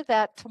reminder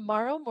that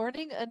tomorrow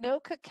morning,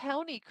 Anoka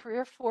County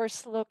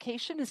CareerForce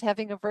location is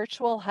having a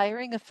virtual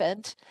hiring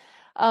event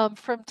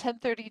from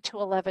 10:30 to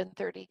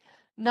 11:30.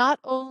 Not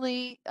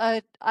only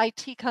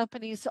IT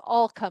companies,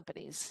 all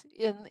companies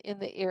in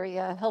the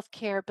area,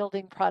 healthcare,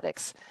 building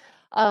products.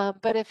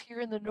 But if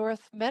you're in the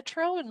North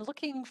Metro and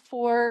looking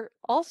for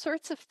all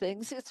sorts of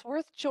things, it's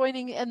worth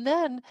joining and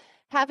then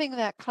having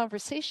that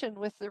conversation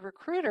with the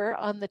recruiter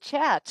on the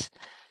chat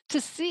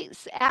to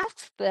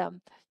ask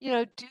them,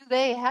 do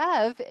they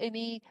have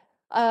any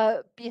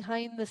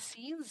behind the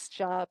scenes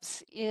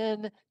jobs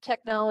in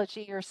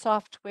technology or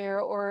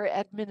software or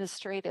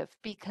administrative?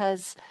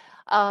 Because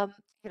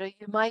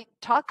you might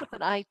talk with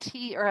an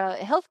IT or a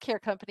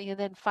healthcare company and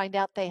then find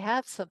out they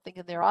have something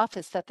in their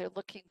office that they're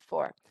looking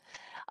for.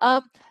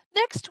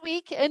 Next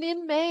week and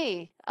in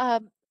May,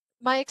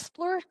 my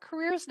Explore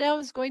Careers Now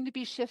is going to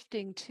be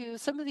shifting to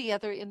some of the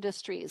other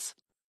industries.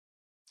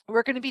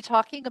 We're going to be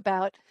talking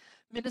about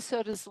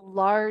Minnesota's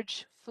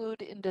large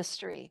food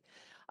industry.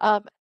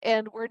 Um,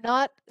 and we're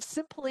not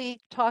simply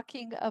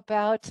talking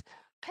about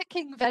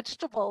picking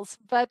vegetables,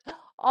 but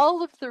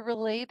all of the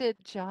related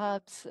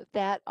jobs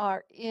that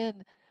are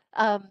in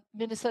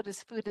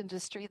Minnesota's food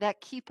industry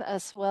that keep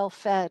us well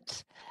fed.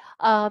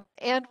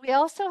 And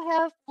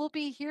we'll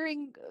be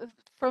hearing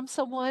from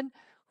someone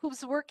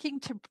who's working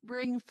to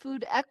bring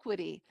food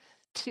equity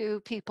to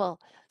people.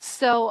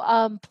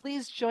 So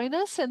please join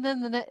us. And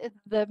then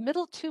the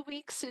middle 2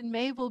 weeks in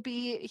May, we'll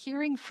be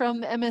hearing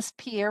from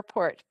MSP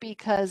Airport,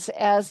 because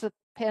as the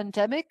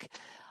pandemic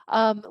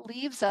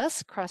leaves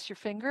us, cross your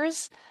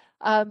fingers,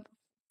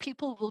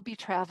 people will be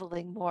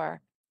traveling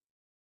more.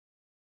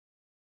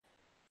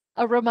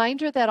 A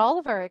reminder that all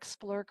of our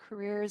Explore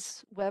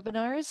Careers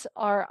webinars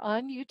are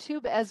on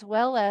YouTube, as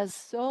well as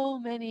so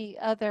many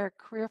other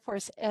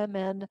CareerForce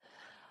MN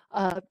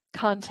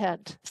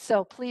content.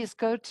 So please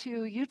go to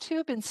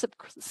YouTube and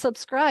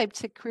subscribe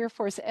to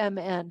CareerForce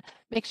MN.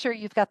 Make sure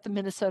you've got the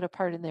Minnesota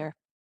part in there.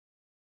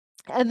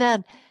 And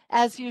then,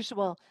 as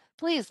usual,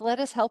 please let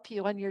us help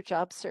you on your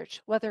job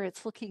search, whether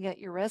it's looking at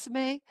your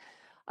resume,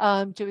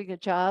 doing a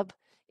job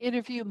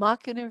interview,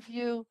 mock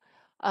interview,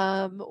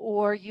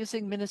 or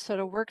using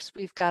Minnesota Works.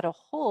 We've got a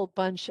whole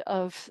bunch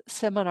of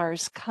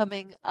seminars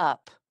coming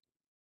up.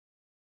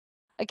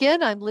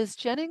 Again, I'm Liz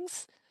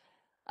Jennings.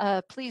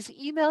 Please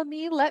email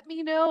me. Let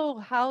me know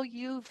how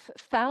you've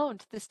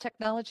found this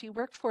Technology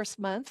Workforce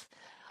Month.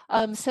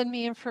 Send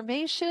me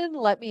information.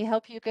 Let me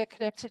help you get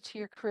connected to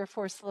your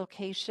CareerForce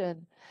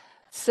location.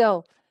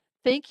 So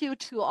thank you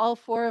to all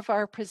 4 of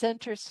our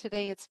presenters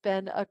today. It's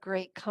been a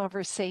great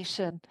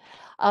conversation.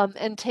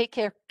 And take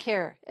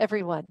care,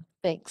 everyone.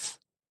 Thanks.